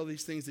 go tell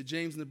these things to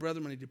James and the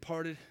brethren. And he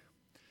departed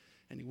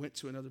and he went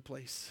to another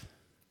place.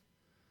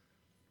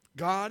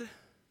 God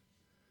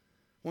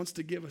wants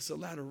to give us a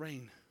latter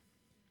rain.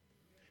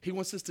 He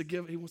wants to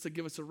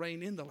give us a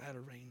rain in the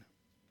latter rain.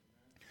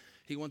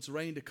 He wants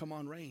rain to come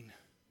on rain.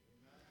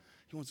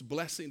 He wants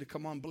blessing to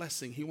come on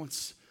blessing. He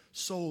wants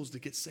souls to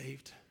get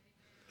saved.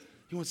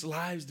 He wants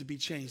lives to be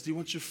changed. He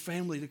wants your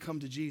family to come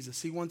to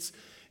Jesus. He wants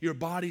your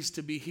bodies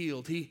to be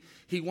healed. He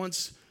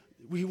wants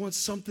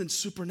something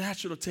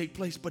supernatural to take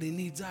place, but he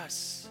needs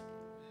us.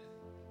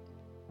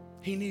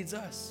 He needs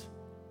us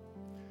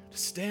to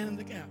stand in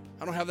the gap.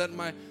 I don't have that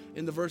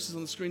in the verses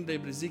on the screen today,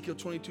 but Ezekiel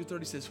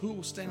 22:30 says, who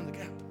will stand in the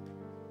gap?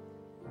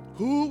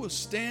 Who will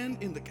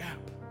stand in the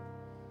gap?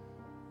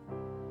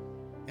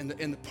 And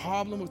the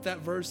problem with that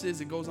verse is,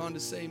 it goes on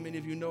to say, many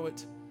of you know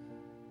it,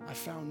 I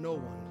found no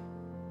one.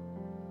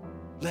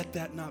 Let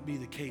that not be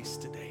the case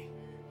today.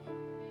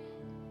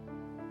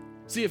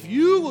 See, if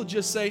you will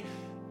just say,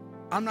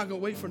 I'm not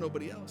going to wait for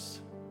nobody else.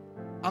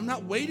 I'm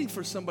not waiting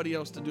for somebody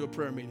else to do a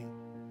prayer meeting.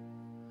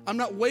 I'm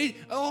not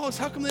waiting. Oh,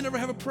 how come they never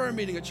have a prayer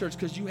meeting at church?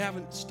 Because you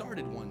haven't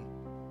started one.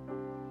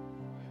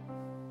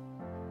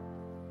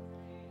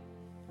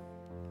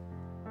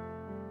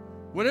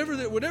 Whatever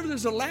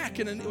there's a lack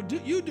in it,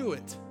 you do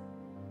it.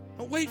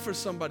 Don't wait for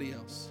somebody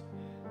else.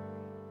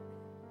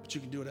 But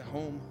you can do it at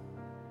home.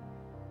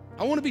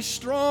 I want to be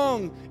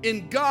strong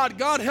in God.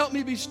 God, help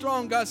me be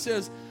strong. God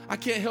says, I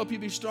can't help you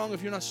be strong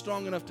if you're not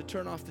strong enough to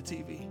turn off the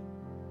TV.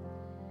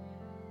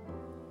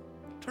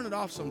 Turn it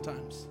off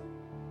sometimes.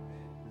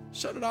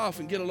 Shut it off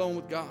and get alone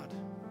with God.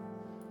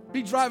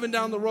 Be driving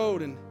down the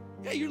road and,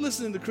 yeah, you're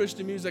listening to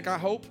Christian music, I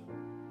hope.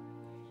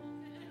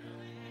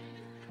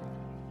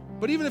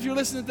 But even if you're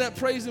listening to that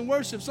praise and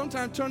worship,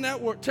 sometimes turn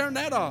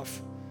that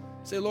off.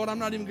 Say, Lord, I'm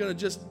not even going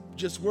to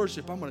just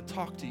worship. I'm going to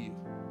talk to you.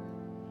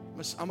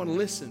 I'm going to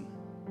listen.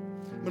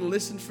 I'm going to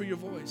listen for your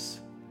voice.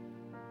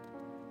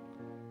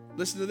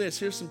 Listen to this.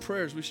 Here's some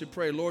prayers we should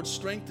pray. Lord,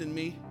 strengthen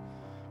me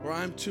where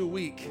I'm too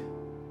weak,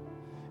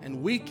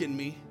 and weaken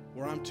me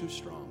where I'm too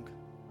strong.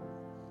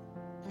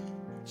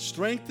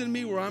 Strengthen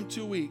me where I'm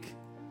too weak,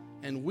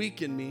 and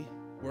weaken me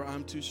where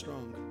I'm too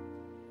strong.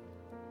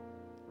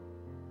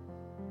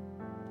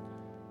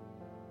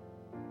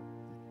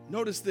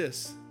 Notice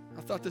this.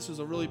 I thought this was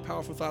a really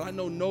powerful thought. I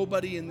know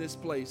nobody in this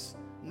place,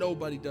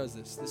 nobody does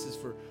this. This is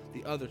for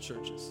the other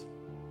churches.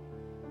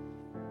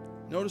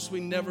 Notice we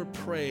never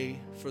pray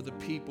for the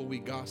people we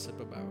gossip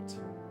about.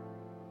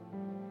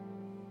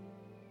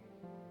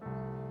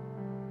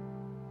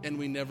 And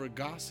we never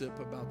gossip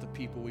about the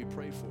people we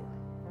pray for.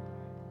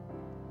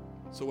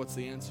 So what's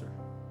the answer?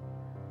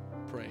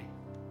 Pray.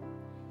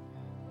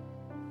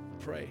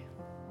 Pray.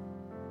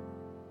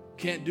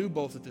 Can't do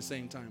both at the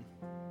same time.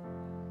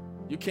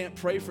 You can't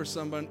pray for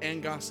someone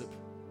and gossip.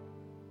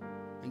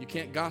 And you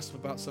can't gossip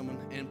about someone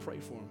and pray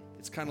for them.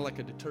 It's kind of like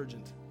a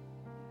detergent.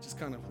 It just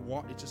kind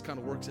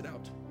of works it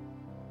out.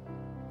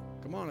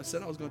 Come on, I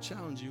said I was going to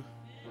challenge you.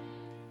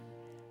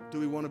 Do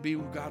we want to be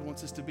who God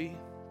wants us to be?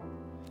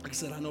 Like I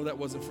said, I know that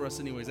wasn't for us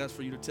anyways. That's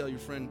for you to tell your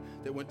friend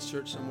that went to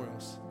church somewhere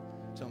else.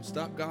 Tell him,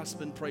 stop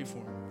gossiping, pray for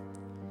him.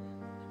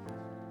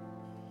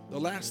 The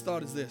last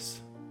thought is this.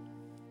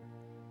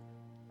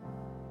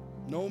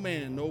 No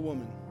man, no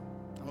woman,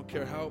 I don't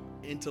care how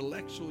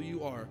intellectual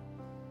you are,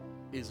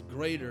 is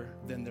greater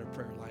than their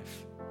prayer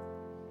life.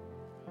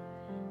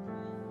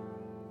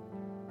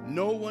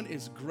 No one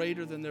is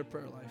greater than their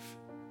prayer life.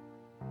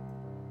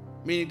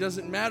 Meaning it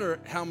doesn't matter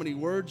how many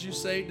words you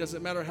say,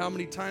 doesn't matter how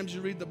many times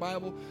you read the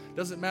Bible,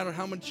 doesn't matter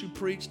how much you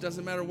preach,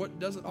 doesn't matter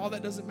all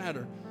that doesn't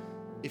matter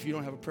if you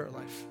don't have a prayer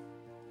life.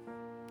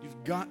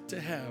 You've got to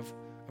have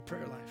a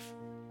prayer life.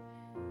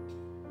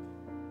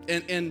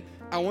 And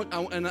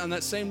on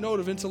that same note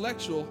of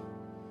intellectual,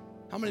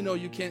 how many know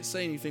you can't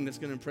say anything that's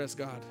going to impress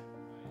God?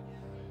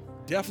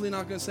 Definitely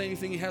not going to say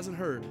anything he hasn't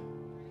heard.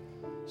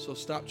 So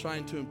stop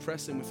trying to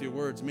impress him with your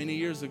words. Many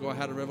years ago, I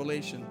had a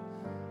revelation,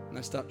 and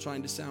I stopped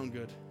trying to sound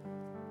good.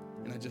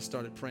 And I just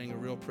started praying a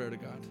real prayer to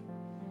God.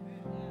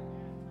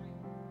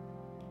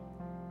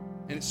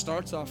 And it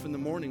starts off in the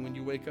morning when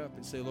you wake up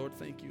and say, Lord,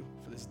 thank you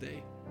for this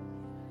day.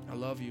 I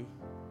love you.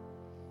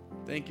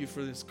 Thank you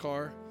for this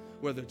car,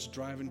 whether it's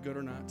driving good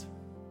or not.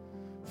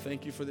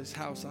 Thank you for this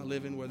house I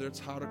live in, whether it's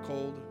hot or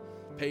cold,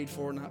 paid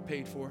for or not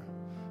paid for.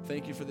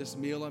 Thank you for this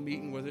meal I'm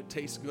eating, whether it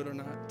tastes good or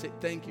not.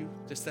 Thank you.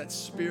 Just that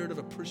spirit of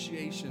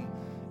appreciation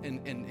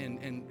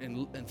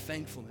and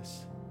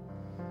thankfulness.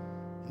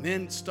 And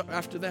then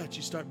after that,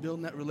 you start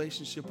building that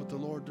relationship with the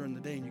Lord during the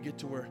day, and you get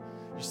to where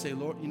you say,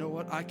 Lord, you know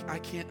what? I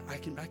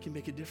can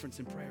make a difference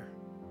in prayer.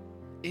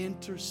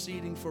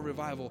 Interceding for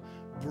revival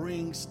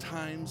brings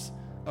times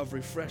of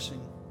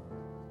refreshing.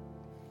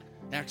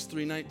 Acts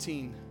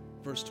 3:19,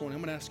 verse 20.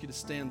 I'm going to ask you to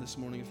stand this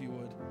morning if you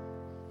would.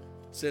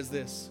 It says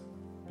this,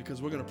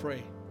 because we're going to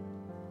pray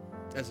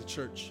as a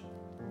church.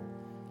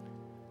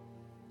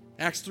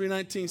 Acts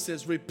 3:19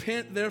 says,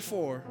 repent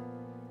therefore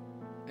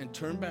and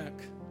turn back,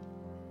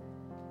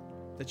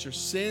 that your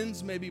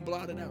sins may be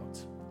blotted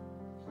out.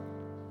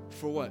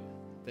 For what?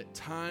 That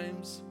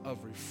times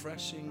of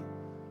refreshing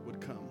would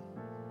come.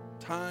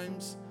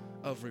 Times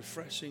of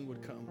refreshing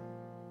would come.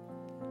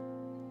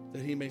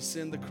 That he may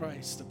send the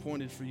Christ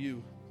appointed for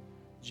you,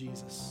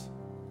 Jesus.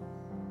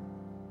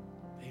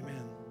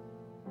 Amen.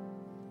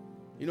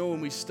 You know,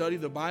 when we study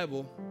the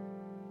Bible,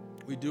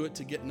 we do it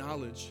to get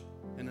knowledge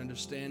and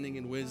understanding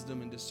and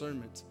wisdom and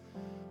discernment.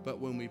 But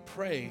when we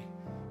pray,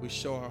 we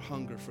show our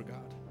hunger for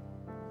God.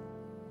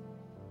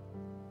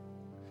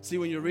 See,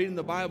 when you're reading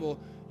the Bible,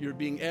 you're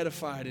being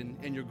edified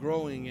and you're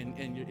growing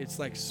and it's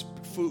like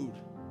food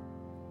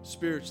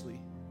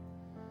spiritually.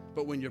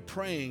 But when you're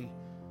praying,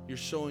 you're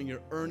showing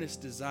your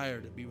earnest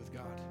desire to be with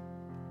God.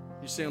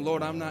 You're saying,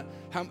 Lord,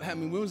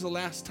 when was the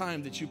last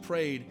time that you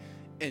prayed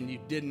and you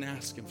didn't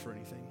ask him for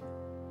anything?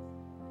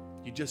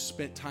 You just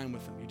spent time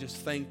with him. You just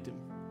thanked him.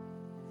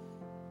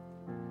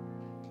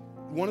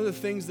 One of the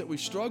things that we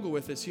struggle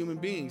with as human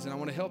beings, and I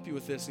want to help you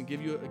with this and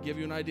give you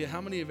an idea. How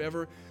many have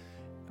ever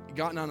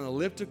gotten on an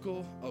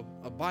elliptical,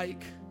 a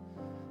bike,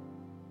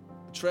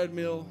 a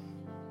treadmill,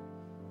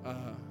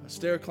 a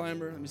stair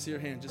climber? Let me see your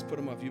hand. Just put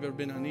them up. If you've ever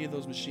been on any of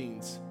those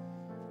machines.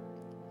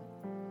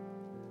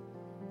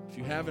 If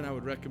you haven't, I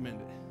would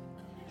recommend it.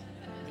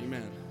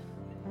 Amen.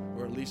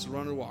 Or at least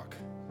run or walk.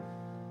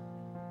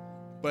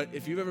 But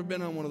if you've ever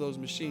been on one of those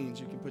machines,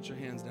 you can put your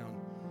hands down.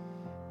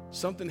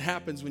 Something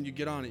happens when you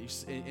get on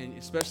it, and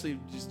especially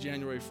just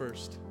January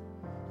 1st.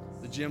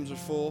 The gyms are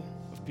full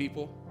of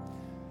people,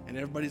 and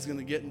everybody's going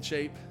to get in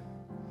shape.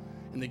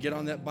 And they get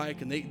on that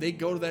bike, and they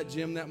go to that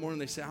gym that morning.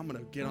 They say, I'm going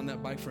to get on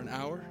that bike for an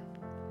hour.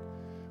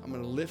 I'm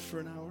going to lift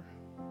for an hour.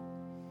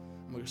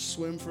 I'm going to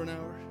swim for an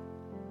hour.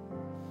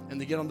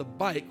 And they get on the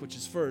bike, which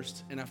is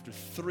first, and after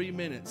 3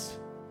 minutes,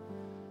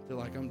 they're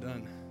like, I'm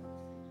done.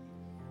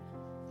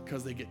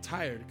 Because they get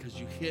tired, because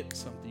you hit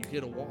something. You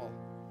hit a wall.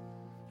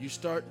 You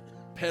start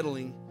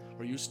pedaling,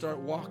 or you start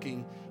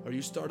walking, or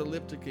you start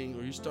ellipticing,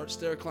 or you start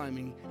stair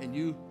climbing, and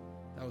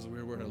that was a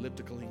weird word,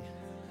 ellipticaling.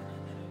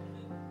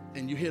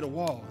 And you hit a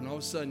wall, and all of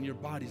a sudden your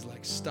body's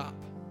like, stop.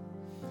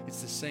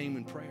 It's the same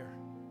in prayer.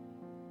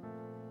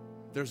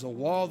 There's a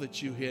wall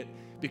that you hit,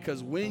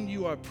 because when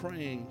you are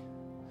praying,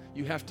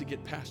 you have to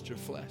get past your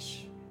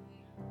flesh.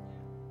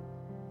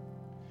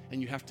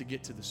 And you have to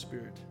get to the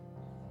Spirit.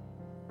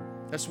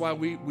 That's why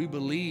we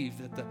believe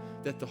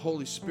that the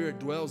Holy Spirit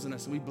dwells in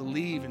us, and we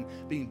believe in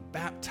being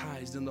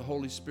baptized in the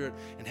Holy Spirit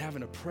and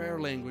having a prayer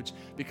language,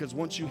 because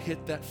once you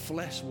hit that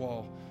flesh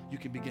wall, you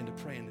can begin to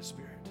pray in the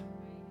Spirit.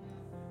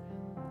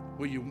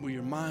 Where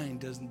your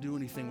mind doesn't do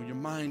anything, where your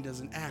mind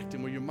doesn't act,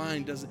 and where your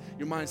mind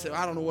says,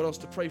 I don't know what else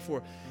to pray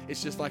for.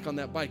 It's just like on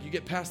that bike. You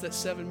get past that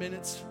 7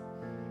 minutes,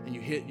 and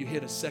you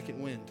hit a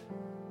second wind.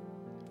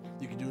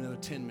 You can do another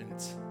 10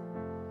 minutes.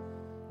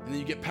 And then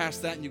you get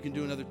past that, and you can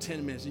do another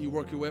 10 minutes. And you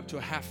work your way up to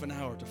a half an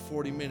hour, to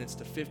 40 minutes,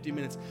 to 50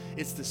 minutes.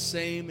 It's the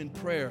same in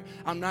prayer.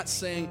 I'm not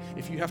saying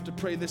if you have to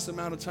pray this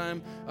amount of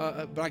time,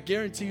 but I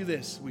guarantee you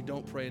this, we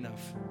don't pray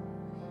enough.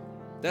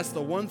 That's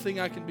the one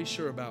thing I can be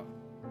sure about.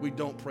 We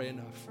don't pray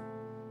enough.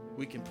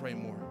 We can pray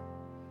more.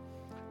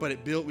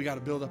 But we got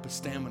to build up a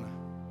stamina.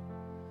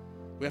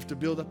 We have to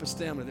build up a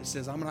stamina that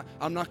says, I'm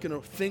not going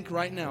to think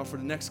right now for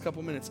the next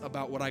couple minutes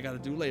about what I got to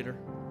do later.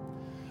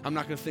 I'm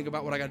not going to think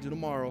about what I got to do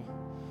tomorrow.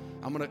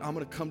 I'm going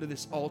to come to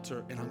this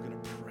altar, and I'm going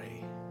to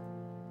pray.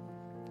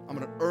 I'm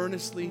going to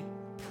earnestly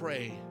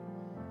pray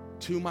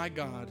to my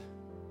God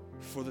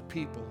for the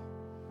people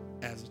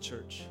as a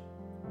church.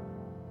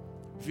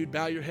 If you'd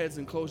bow your heads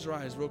and close your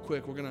eyes real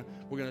quick, we're gonna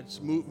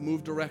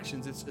move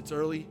directions. It's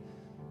early.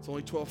 It's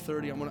only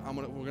 12:30.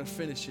 We're gonna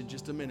finish in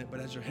just a minute.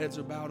 But as your heads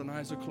are bowed and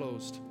eyes are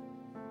closed,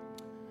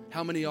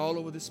 how many all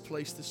over this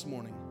place this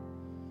morning?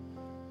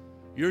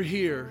 You're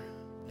here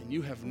and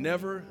you have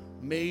never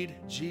made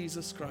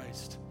Jesus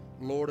Christ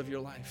Lord of your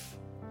life.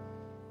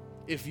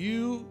 If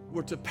you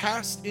were to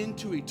pass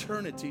into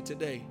eternity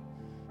today,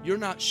 you're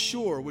not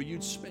sure where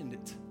you'd spend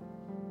it.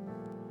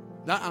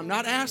 Now, I'm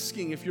not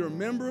asking if you're a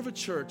member of a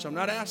church. I'm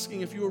not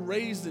asking if you were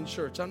raised in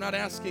church. I'm not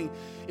asking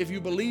if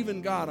you believe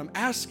in God. I'm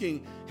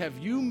asking, have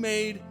you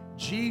made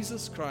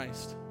Jesus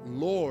Christ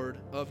Lord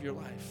of your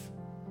life?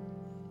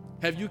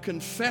 Have you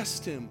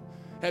confessed Him?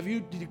 Have you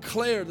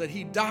declared that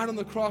He died on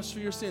the cross for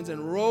your sins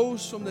and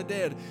rose from the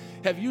dead?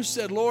 Have you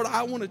said, Lord,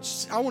 I want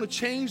to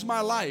change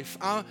my life.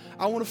 I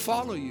want to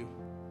follow you.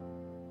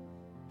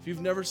 If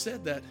you've never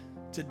said that,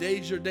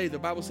 today's your day. The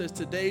Bible says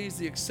today's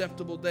the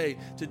acceptable day.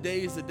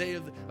 Today is the day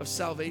of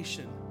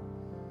salvation.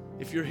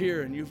 If you're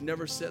here and you've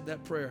never said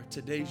that prayer,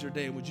 today's your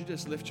day. Would you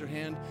just lift your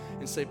hand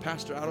and say,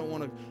 Pastor, I don't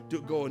want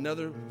to go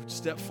another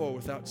step forward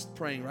without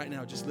praying right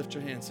now. Just lift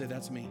your hand and say,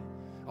 that's me.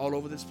 All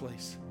over this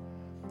place.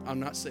 I'm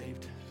not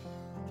saved.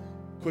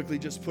 Quickly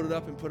just put it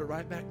up and put it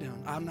right back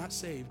down. I'm not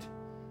saved.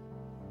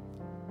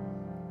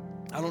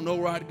 I don't know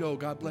where I'd go.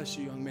 God bless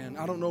you, young man.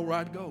 I don't know where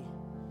I'd go.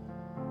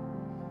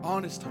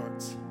 Honest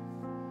hearts.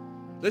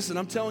 Listen,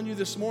 I'm telling you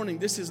this morning,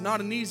 this is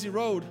not an easy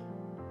road.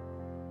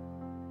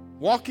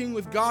 Walking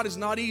with God is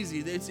not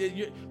easy. This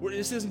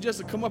isn't just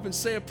to come up and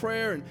say a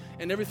prayer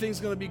and everything's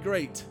going to be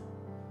great.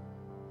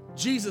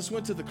 Jesus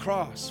went to the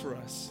cross for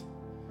us.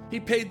 He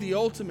paid the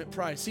ultimate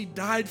price. He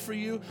died for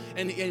you,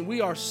 and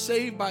we are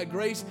saved by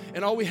grace,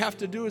 and all we have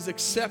to do is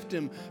accept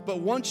Him. But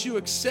once you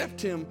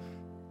accept Him,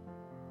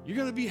 you're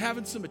going to be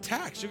having some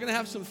attacks. You're going to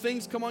have some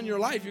things come on your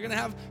life. You're going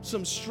to have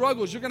some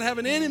struggles. You're going to have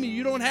an enemy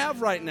you don't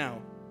have right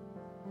now.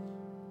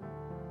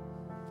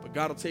 But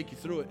God will take you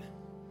through it.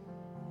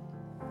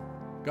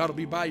 God will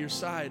be by your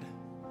side.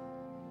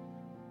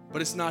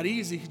 But it's not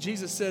easy.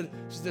 Jesus said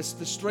the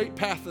straight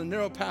path and the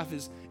narrow path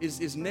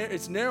is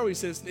narrow. He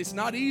says it's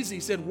not easy.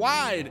 He said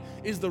wide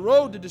is the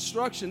road to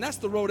destruction. That's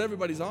the road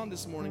everybody's on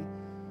this morning.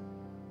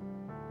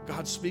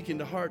 God's speaking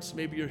to hearts.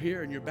 Maybe you're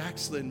here and you're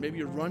backslidden. Maybe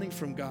you're running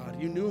from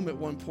God. You knew Him at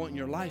one point in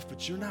your life,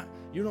 but you're not.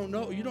 You don't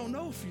know. You don't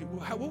know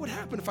what would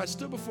happen if I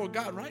stood before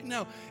God right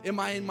now.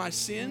 Am I in my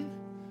sin?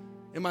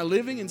 Am I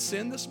living in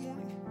sin this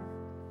morning?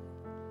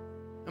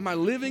 Am I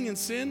living in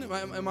sin?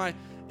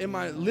 Am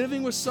I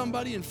living with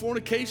somebody in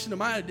fornication?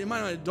 Am I in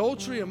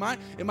adultery? Am I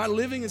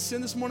living in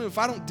sin this morning? If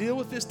I don't deal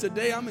with this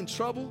today, I'm in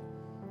trouble.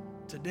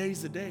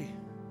 Today's the day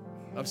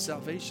of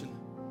salvation.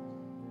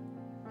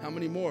 How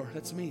many more?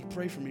 That's me.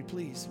 Pray for me,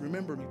 please.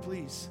 Remember me,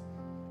 please.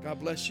 God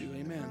bless you.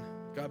 Amen.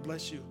 God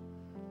bless you.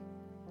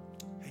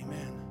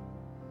 Amen.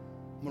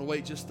 I'm going to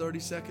wait just 30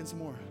 seconds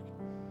more.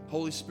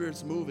 Holy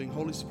Spirit's moving.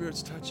 Holy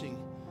Spirit's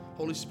touching.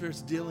 Holy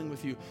Spirit's dealing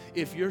with you.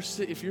 If you're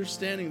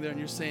standing there and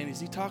you're saying,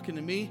 is he talking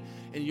to me?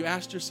 And you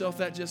asked yourself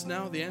that just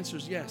now, the answer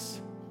is yes.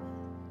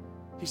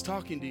 He's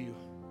talking to you.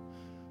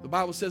 The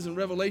Bible says in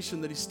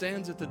Revelation that he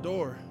stands at the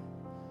door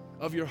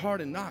of your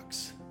heart and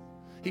knocks.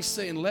 He's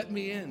saying, let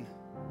me in.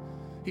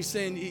 He's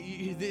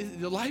saying,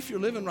 the life you're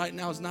living right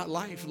now is not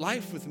life.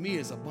 Life with me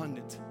is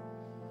abundant.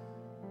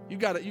 You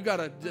got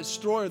a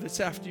destroyer that's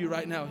after you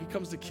right now. He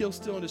comes to kill,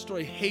 steal, and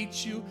destroy. He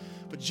hates you,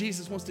 but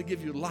Jesus wants to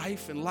give you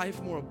life and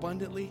life more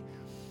abundantly.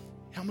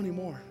 How many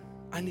more?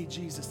 I need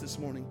Jesus this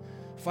morning.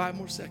 5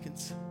 more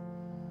seconds.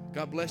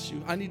 God bless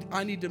you. I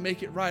need to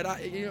make it right.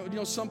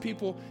 Some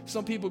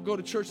people go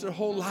to church their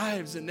whole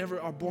lives and never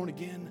are born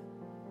again.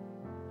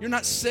 You're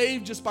not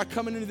saved just by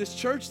coming into this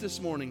church this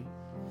morning.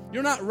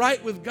 You're not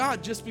right with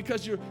God just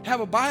because you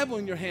have a Bible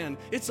in your hand.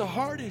 It's a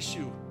heart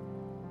issue.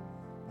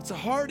 It's a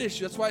heart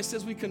issue. That's why it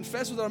says we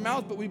confess with our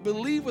mouth, but we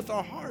believe with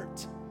our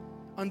heart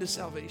unto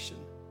salvation.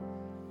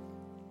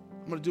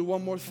 I'm going to do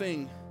one more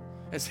thing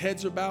as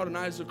heads are bowed and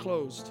eyes are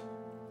closed.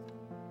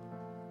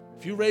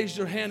 If you raised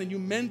your hand and you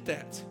meant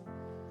that,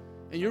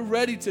 and you're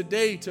ready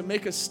today to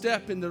make a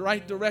step in the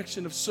right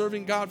direction of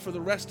serving God for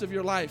the rest of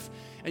your life,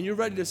 and you're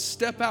ready to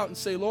step out and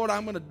say, Lord,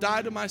 I'm going to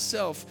die to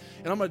myself,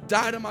 and I'm going to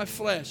die to my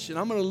flesh, and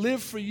I'm going to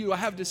live for you. I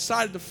have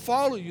decided to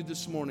follow you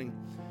this morning.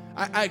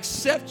 I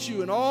accept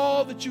you and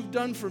all that you've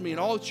done for me and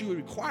all that you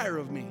require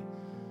of me,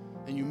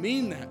 and you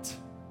mean that.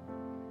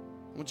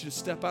 I want you to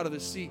step out of the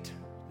seat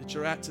that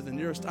you're at to the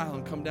nearest aisle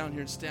and come down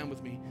here and stand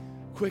with me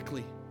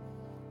quickly.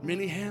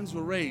 Many hands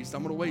were raised.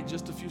 I'm going to wait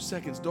just a few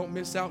seconds. Don't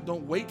miss out.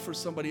 Don't wait for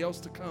somebody else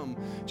to come.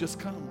 Just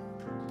come.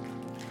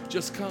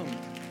 Just come.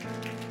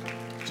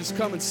 Just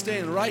come and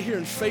stand right here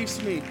and face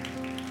me.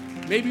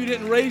 Maybe you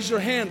didn't raise your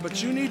hand,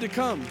 but you need to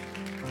come.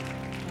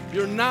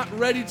 You're not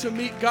ready to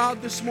meet God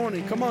this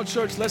morning. Come on,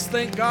 church. Let's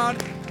thank God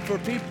for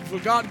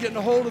God getting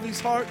a hold of these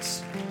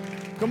hearts.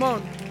 Come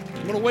on.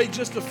 I'm going to wait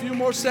just a few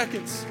more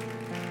seconds.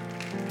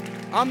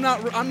 I'm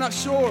not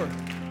sure.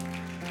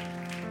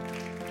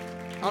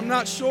 I'm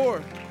not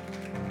sure.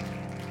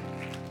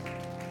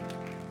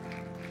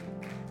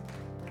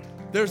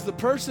 There's the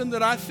person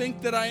that I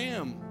think that I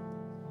am.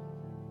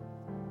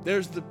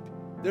 There's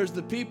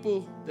the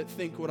people that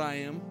think what I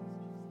am.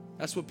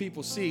 That's what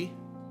people see.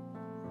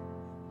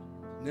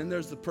 And then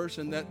there's the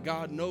person that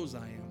God knows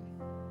I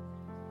am.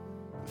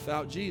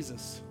 Without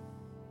Jesus.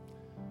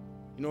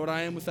 You know what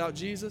I am without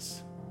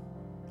Jesus?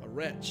 A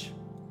wretch.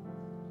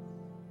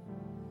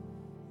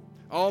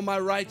 All my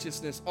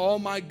righteousness, all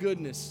my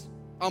goodness,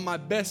 on my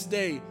best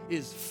day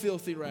is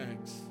filthy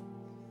rags.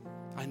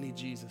 I need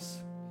Jesus.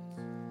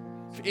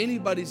 If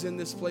anybody's in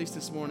this place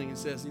this morning and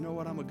says, you know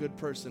what, I'm a good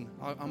person,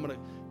 I'm going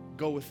to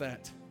go with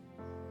that,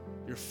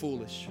 you're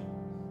foolish.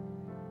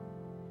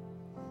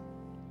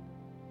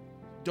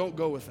 Don't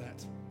go with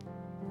that.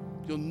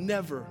 You'll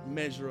never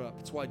measure up.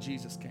 That's why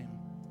Jesus came.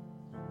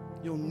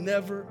 You'll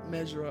never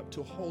measure up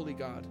to a holy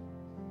God.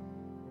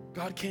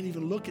 God can't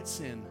even look at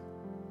sin.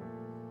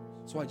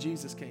 That's why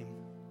Jesus came.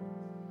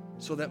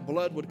 So that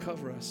blood would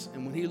cover us.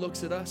 And when he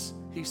looks at us,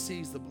 he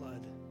sees the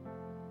blood.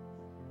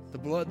 The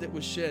blood that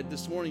was shed.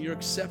 This morning, you're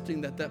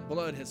accepting that that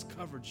blood has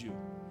covered you.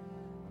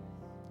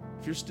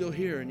 If you're still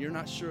here and you're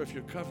not sure if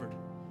you're covered,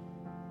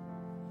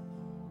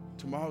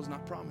 tomorrow's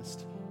not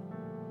promised.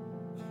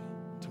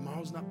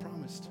 Tomorrow's not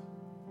promised.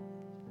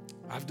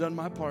 I've done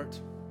my part.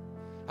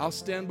 I'll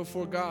stand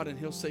before God and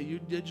he'll say, you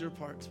did your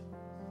part,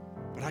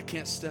 but I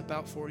can't step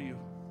out for you.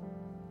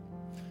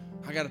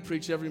 I got to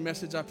preach every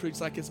message I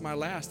preach like it's my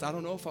last. I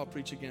don't know if I'll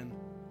preach again.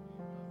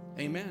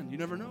 Amen. You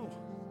never know.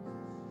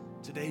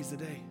 Today's the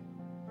day.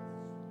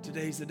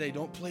 Today's the day.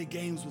 Don't play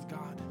games with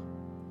God.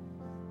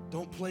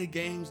 Don't play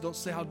games. Don't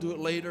say I'll do it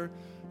later.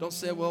 Don't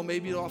say, well,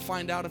 maybe I'll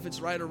find out if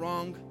it's right or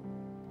wrong.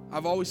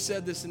 I've always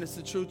said this, and it's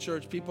the true,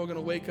 church. People are going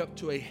to wake up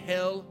to a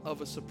hell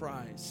of a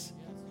surprise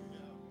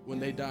when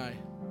they die.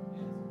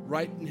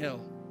 Right in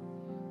hell.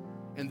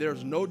 And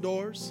there's no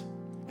doors,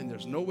 and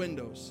there's no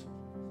windows.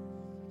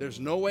 There's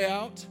no way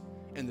out,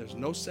 and there's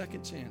no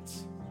second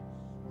chance.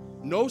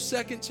 No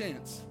second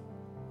chance.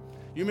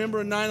 You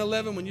remember in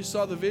 9/11 when you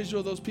saw the visual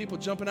of those people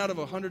jumping out of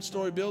a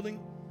 100-story building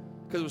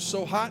because it was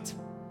so hot?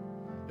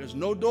 There's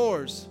no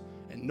doors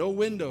and no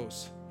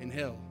windows in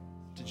hell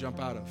to jump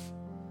out of.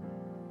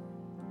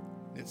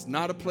 It's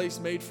not a place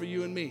made for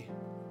you and me.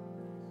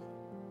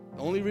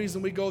 The only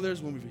reason we go there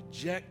is when we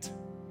reject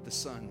the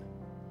Son,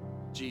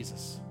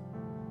 Jesus.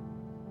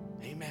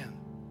 Amen.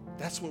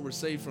 That's what we're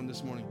saved from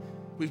this morning.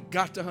 We've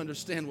got to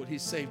understand what he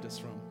saved us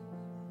from.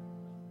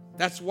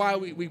 That's why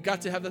we've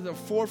got to have that at the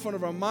forefront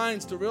of our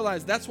minds to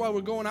realize that's why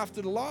we're going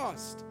after the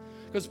lost.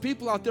 Because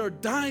people out there are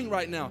dying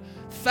right now.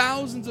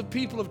 Thousands of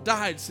people have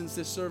died since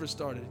this service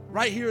started,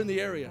 right here in the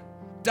area.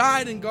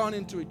 Died and gone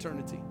into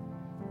eternity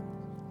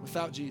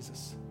without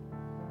Jesus.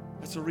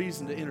 That's a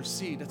reason to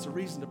intercede. That's a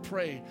reason to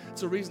pray.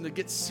 It's a reason to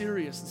get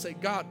serious and say,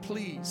 God,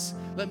 please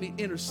let me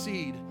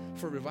intercede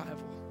for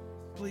revival.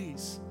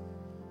 Please.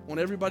 I want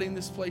everybody in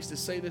this place to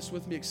say this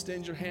with me.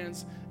 Extend your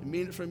hands and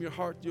mean it from your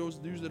heart. Those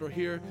that are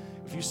here,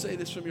 if you say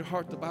this from your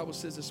heart, the Bible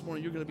says this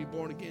morning you're going to be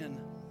born again.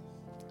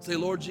 Say,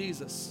 Lord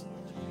Jesus,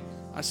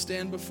 I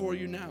stand before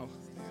you now,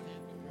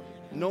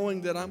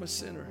 knowing that I'm a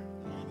sinner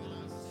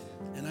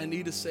and I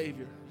need a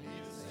Savior.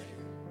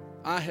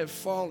 I have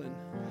fallen,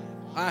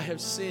 I have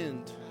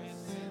sinned,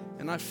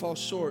 and I fall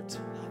short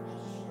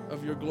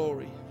of your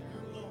glory.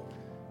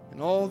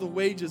 And all the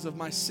wages of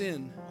my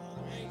sin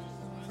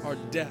are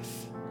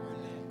death.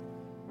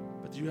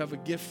 But you have a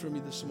gift for me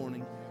this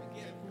morning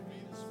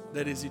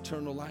that is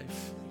eternal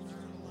life.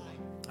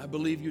 I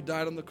believe you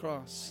died on the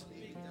cross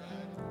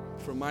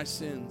for my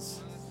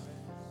sins.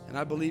 And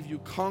I believe you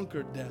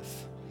conquered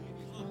death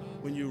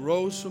when you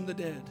rose from the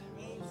dead.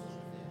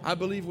 I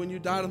believe when you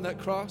died on that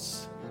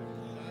cross,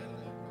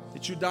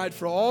 that you died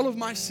for all of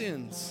my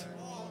sins,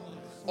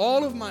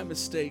 all of my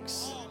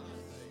mistakes,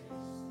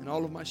 and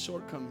all of my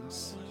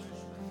shortcomings,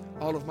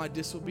 all of my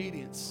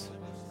disobedience.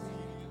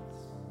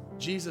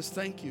 Jesus,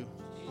 thank you.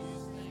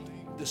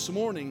 This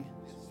morning,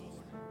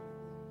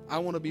 I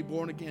want to be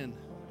born again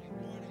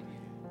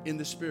in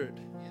the Spirit.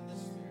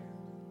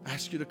 I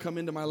ask you to come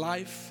into my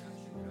life,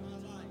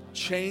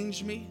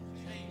 change me,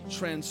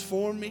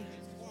 transform me,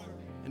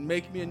 and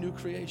make me a new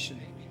creation.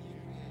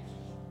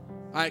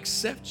 I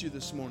accept you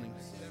this morning,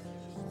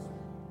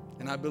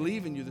 and I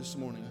believe in you this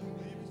morning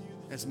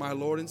as my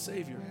Lord and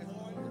Savior.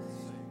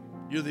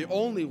 You're the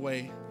only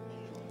way,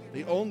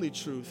 the only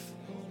truth,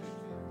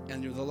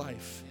 and you're the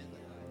life.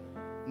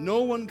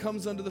 No one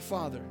comes unto the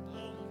Father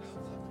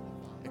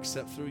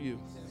except through you,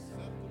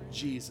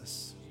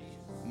 Jesus,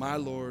 my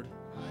Lord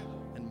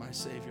and my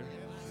Savior.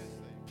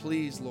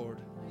 Please, Lord,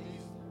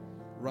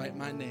 write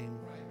my name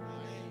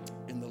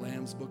in the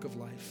Lamb's Book of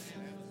Life.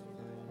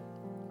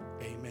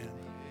 Amen.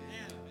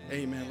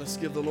 Amen. Let's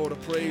give the Lord a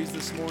praise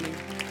this morning.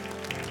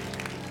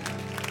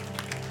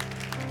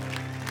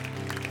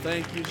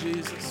 Thank you,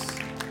 Jesus.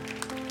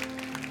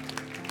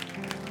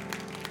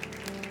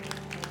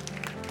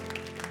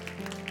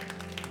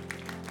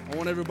 I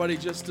want everybody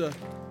just to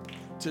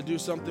do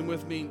something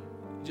with me.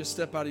 Just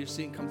step out of your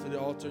seat and come to the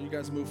altar. You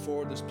guys move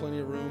forward. There's plenty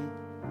of room.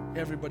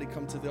 Everybody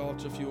come to the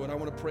altar if you would. I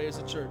want to pray as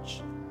a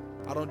church.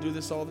 I don't do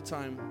this all the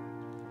time.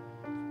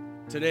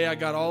 Today I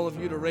got all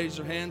of you to raise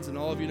your hands and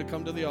all of you to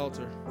come to the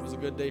altar. It was a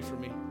good day for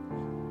me.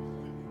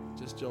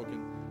 Just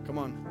joking. Come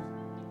on.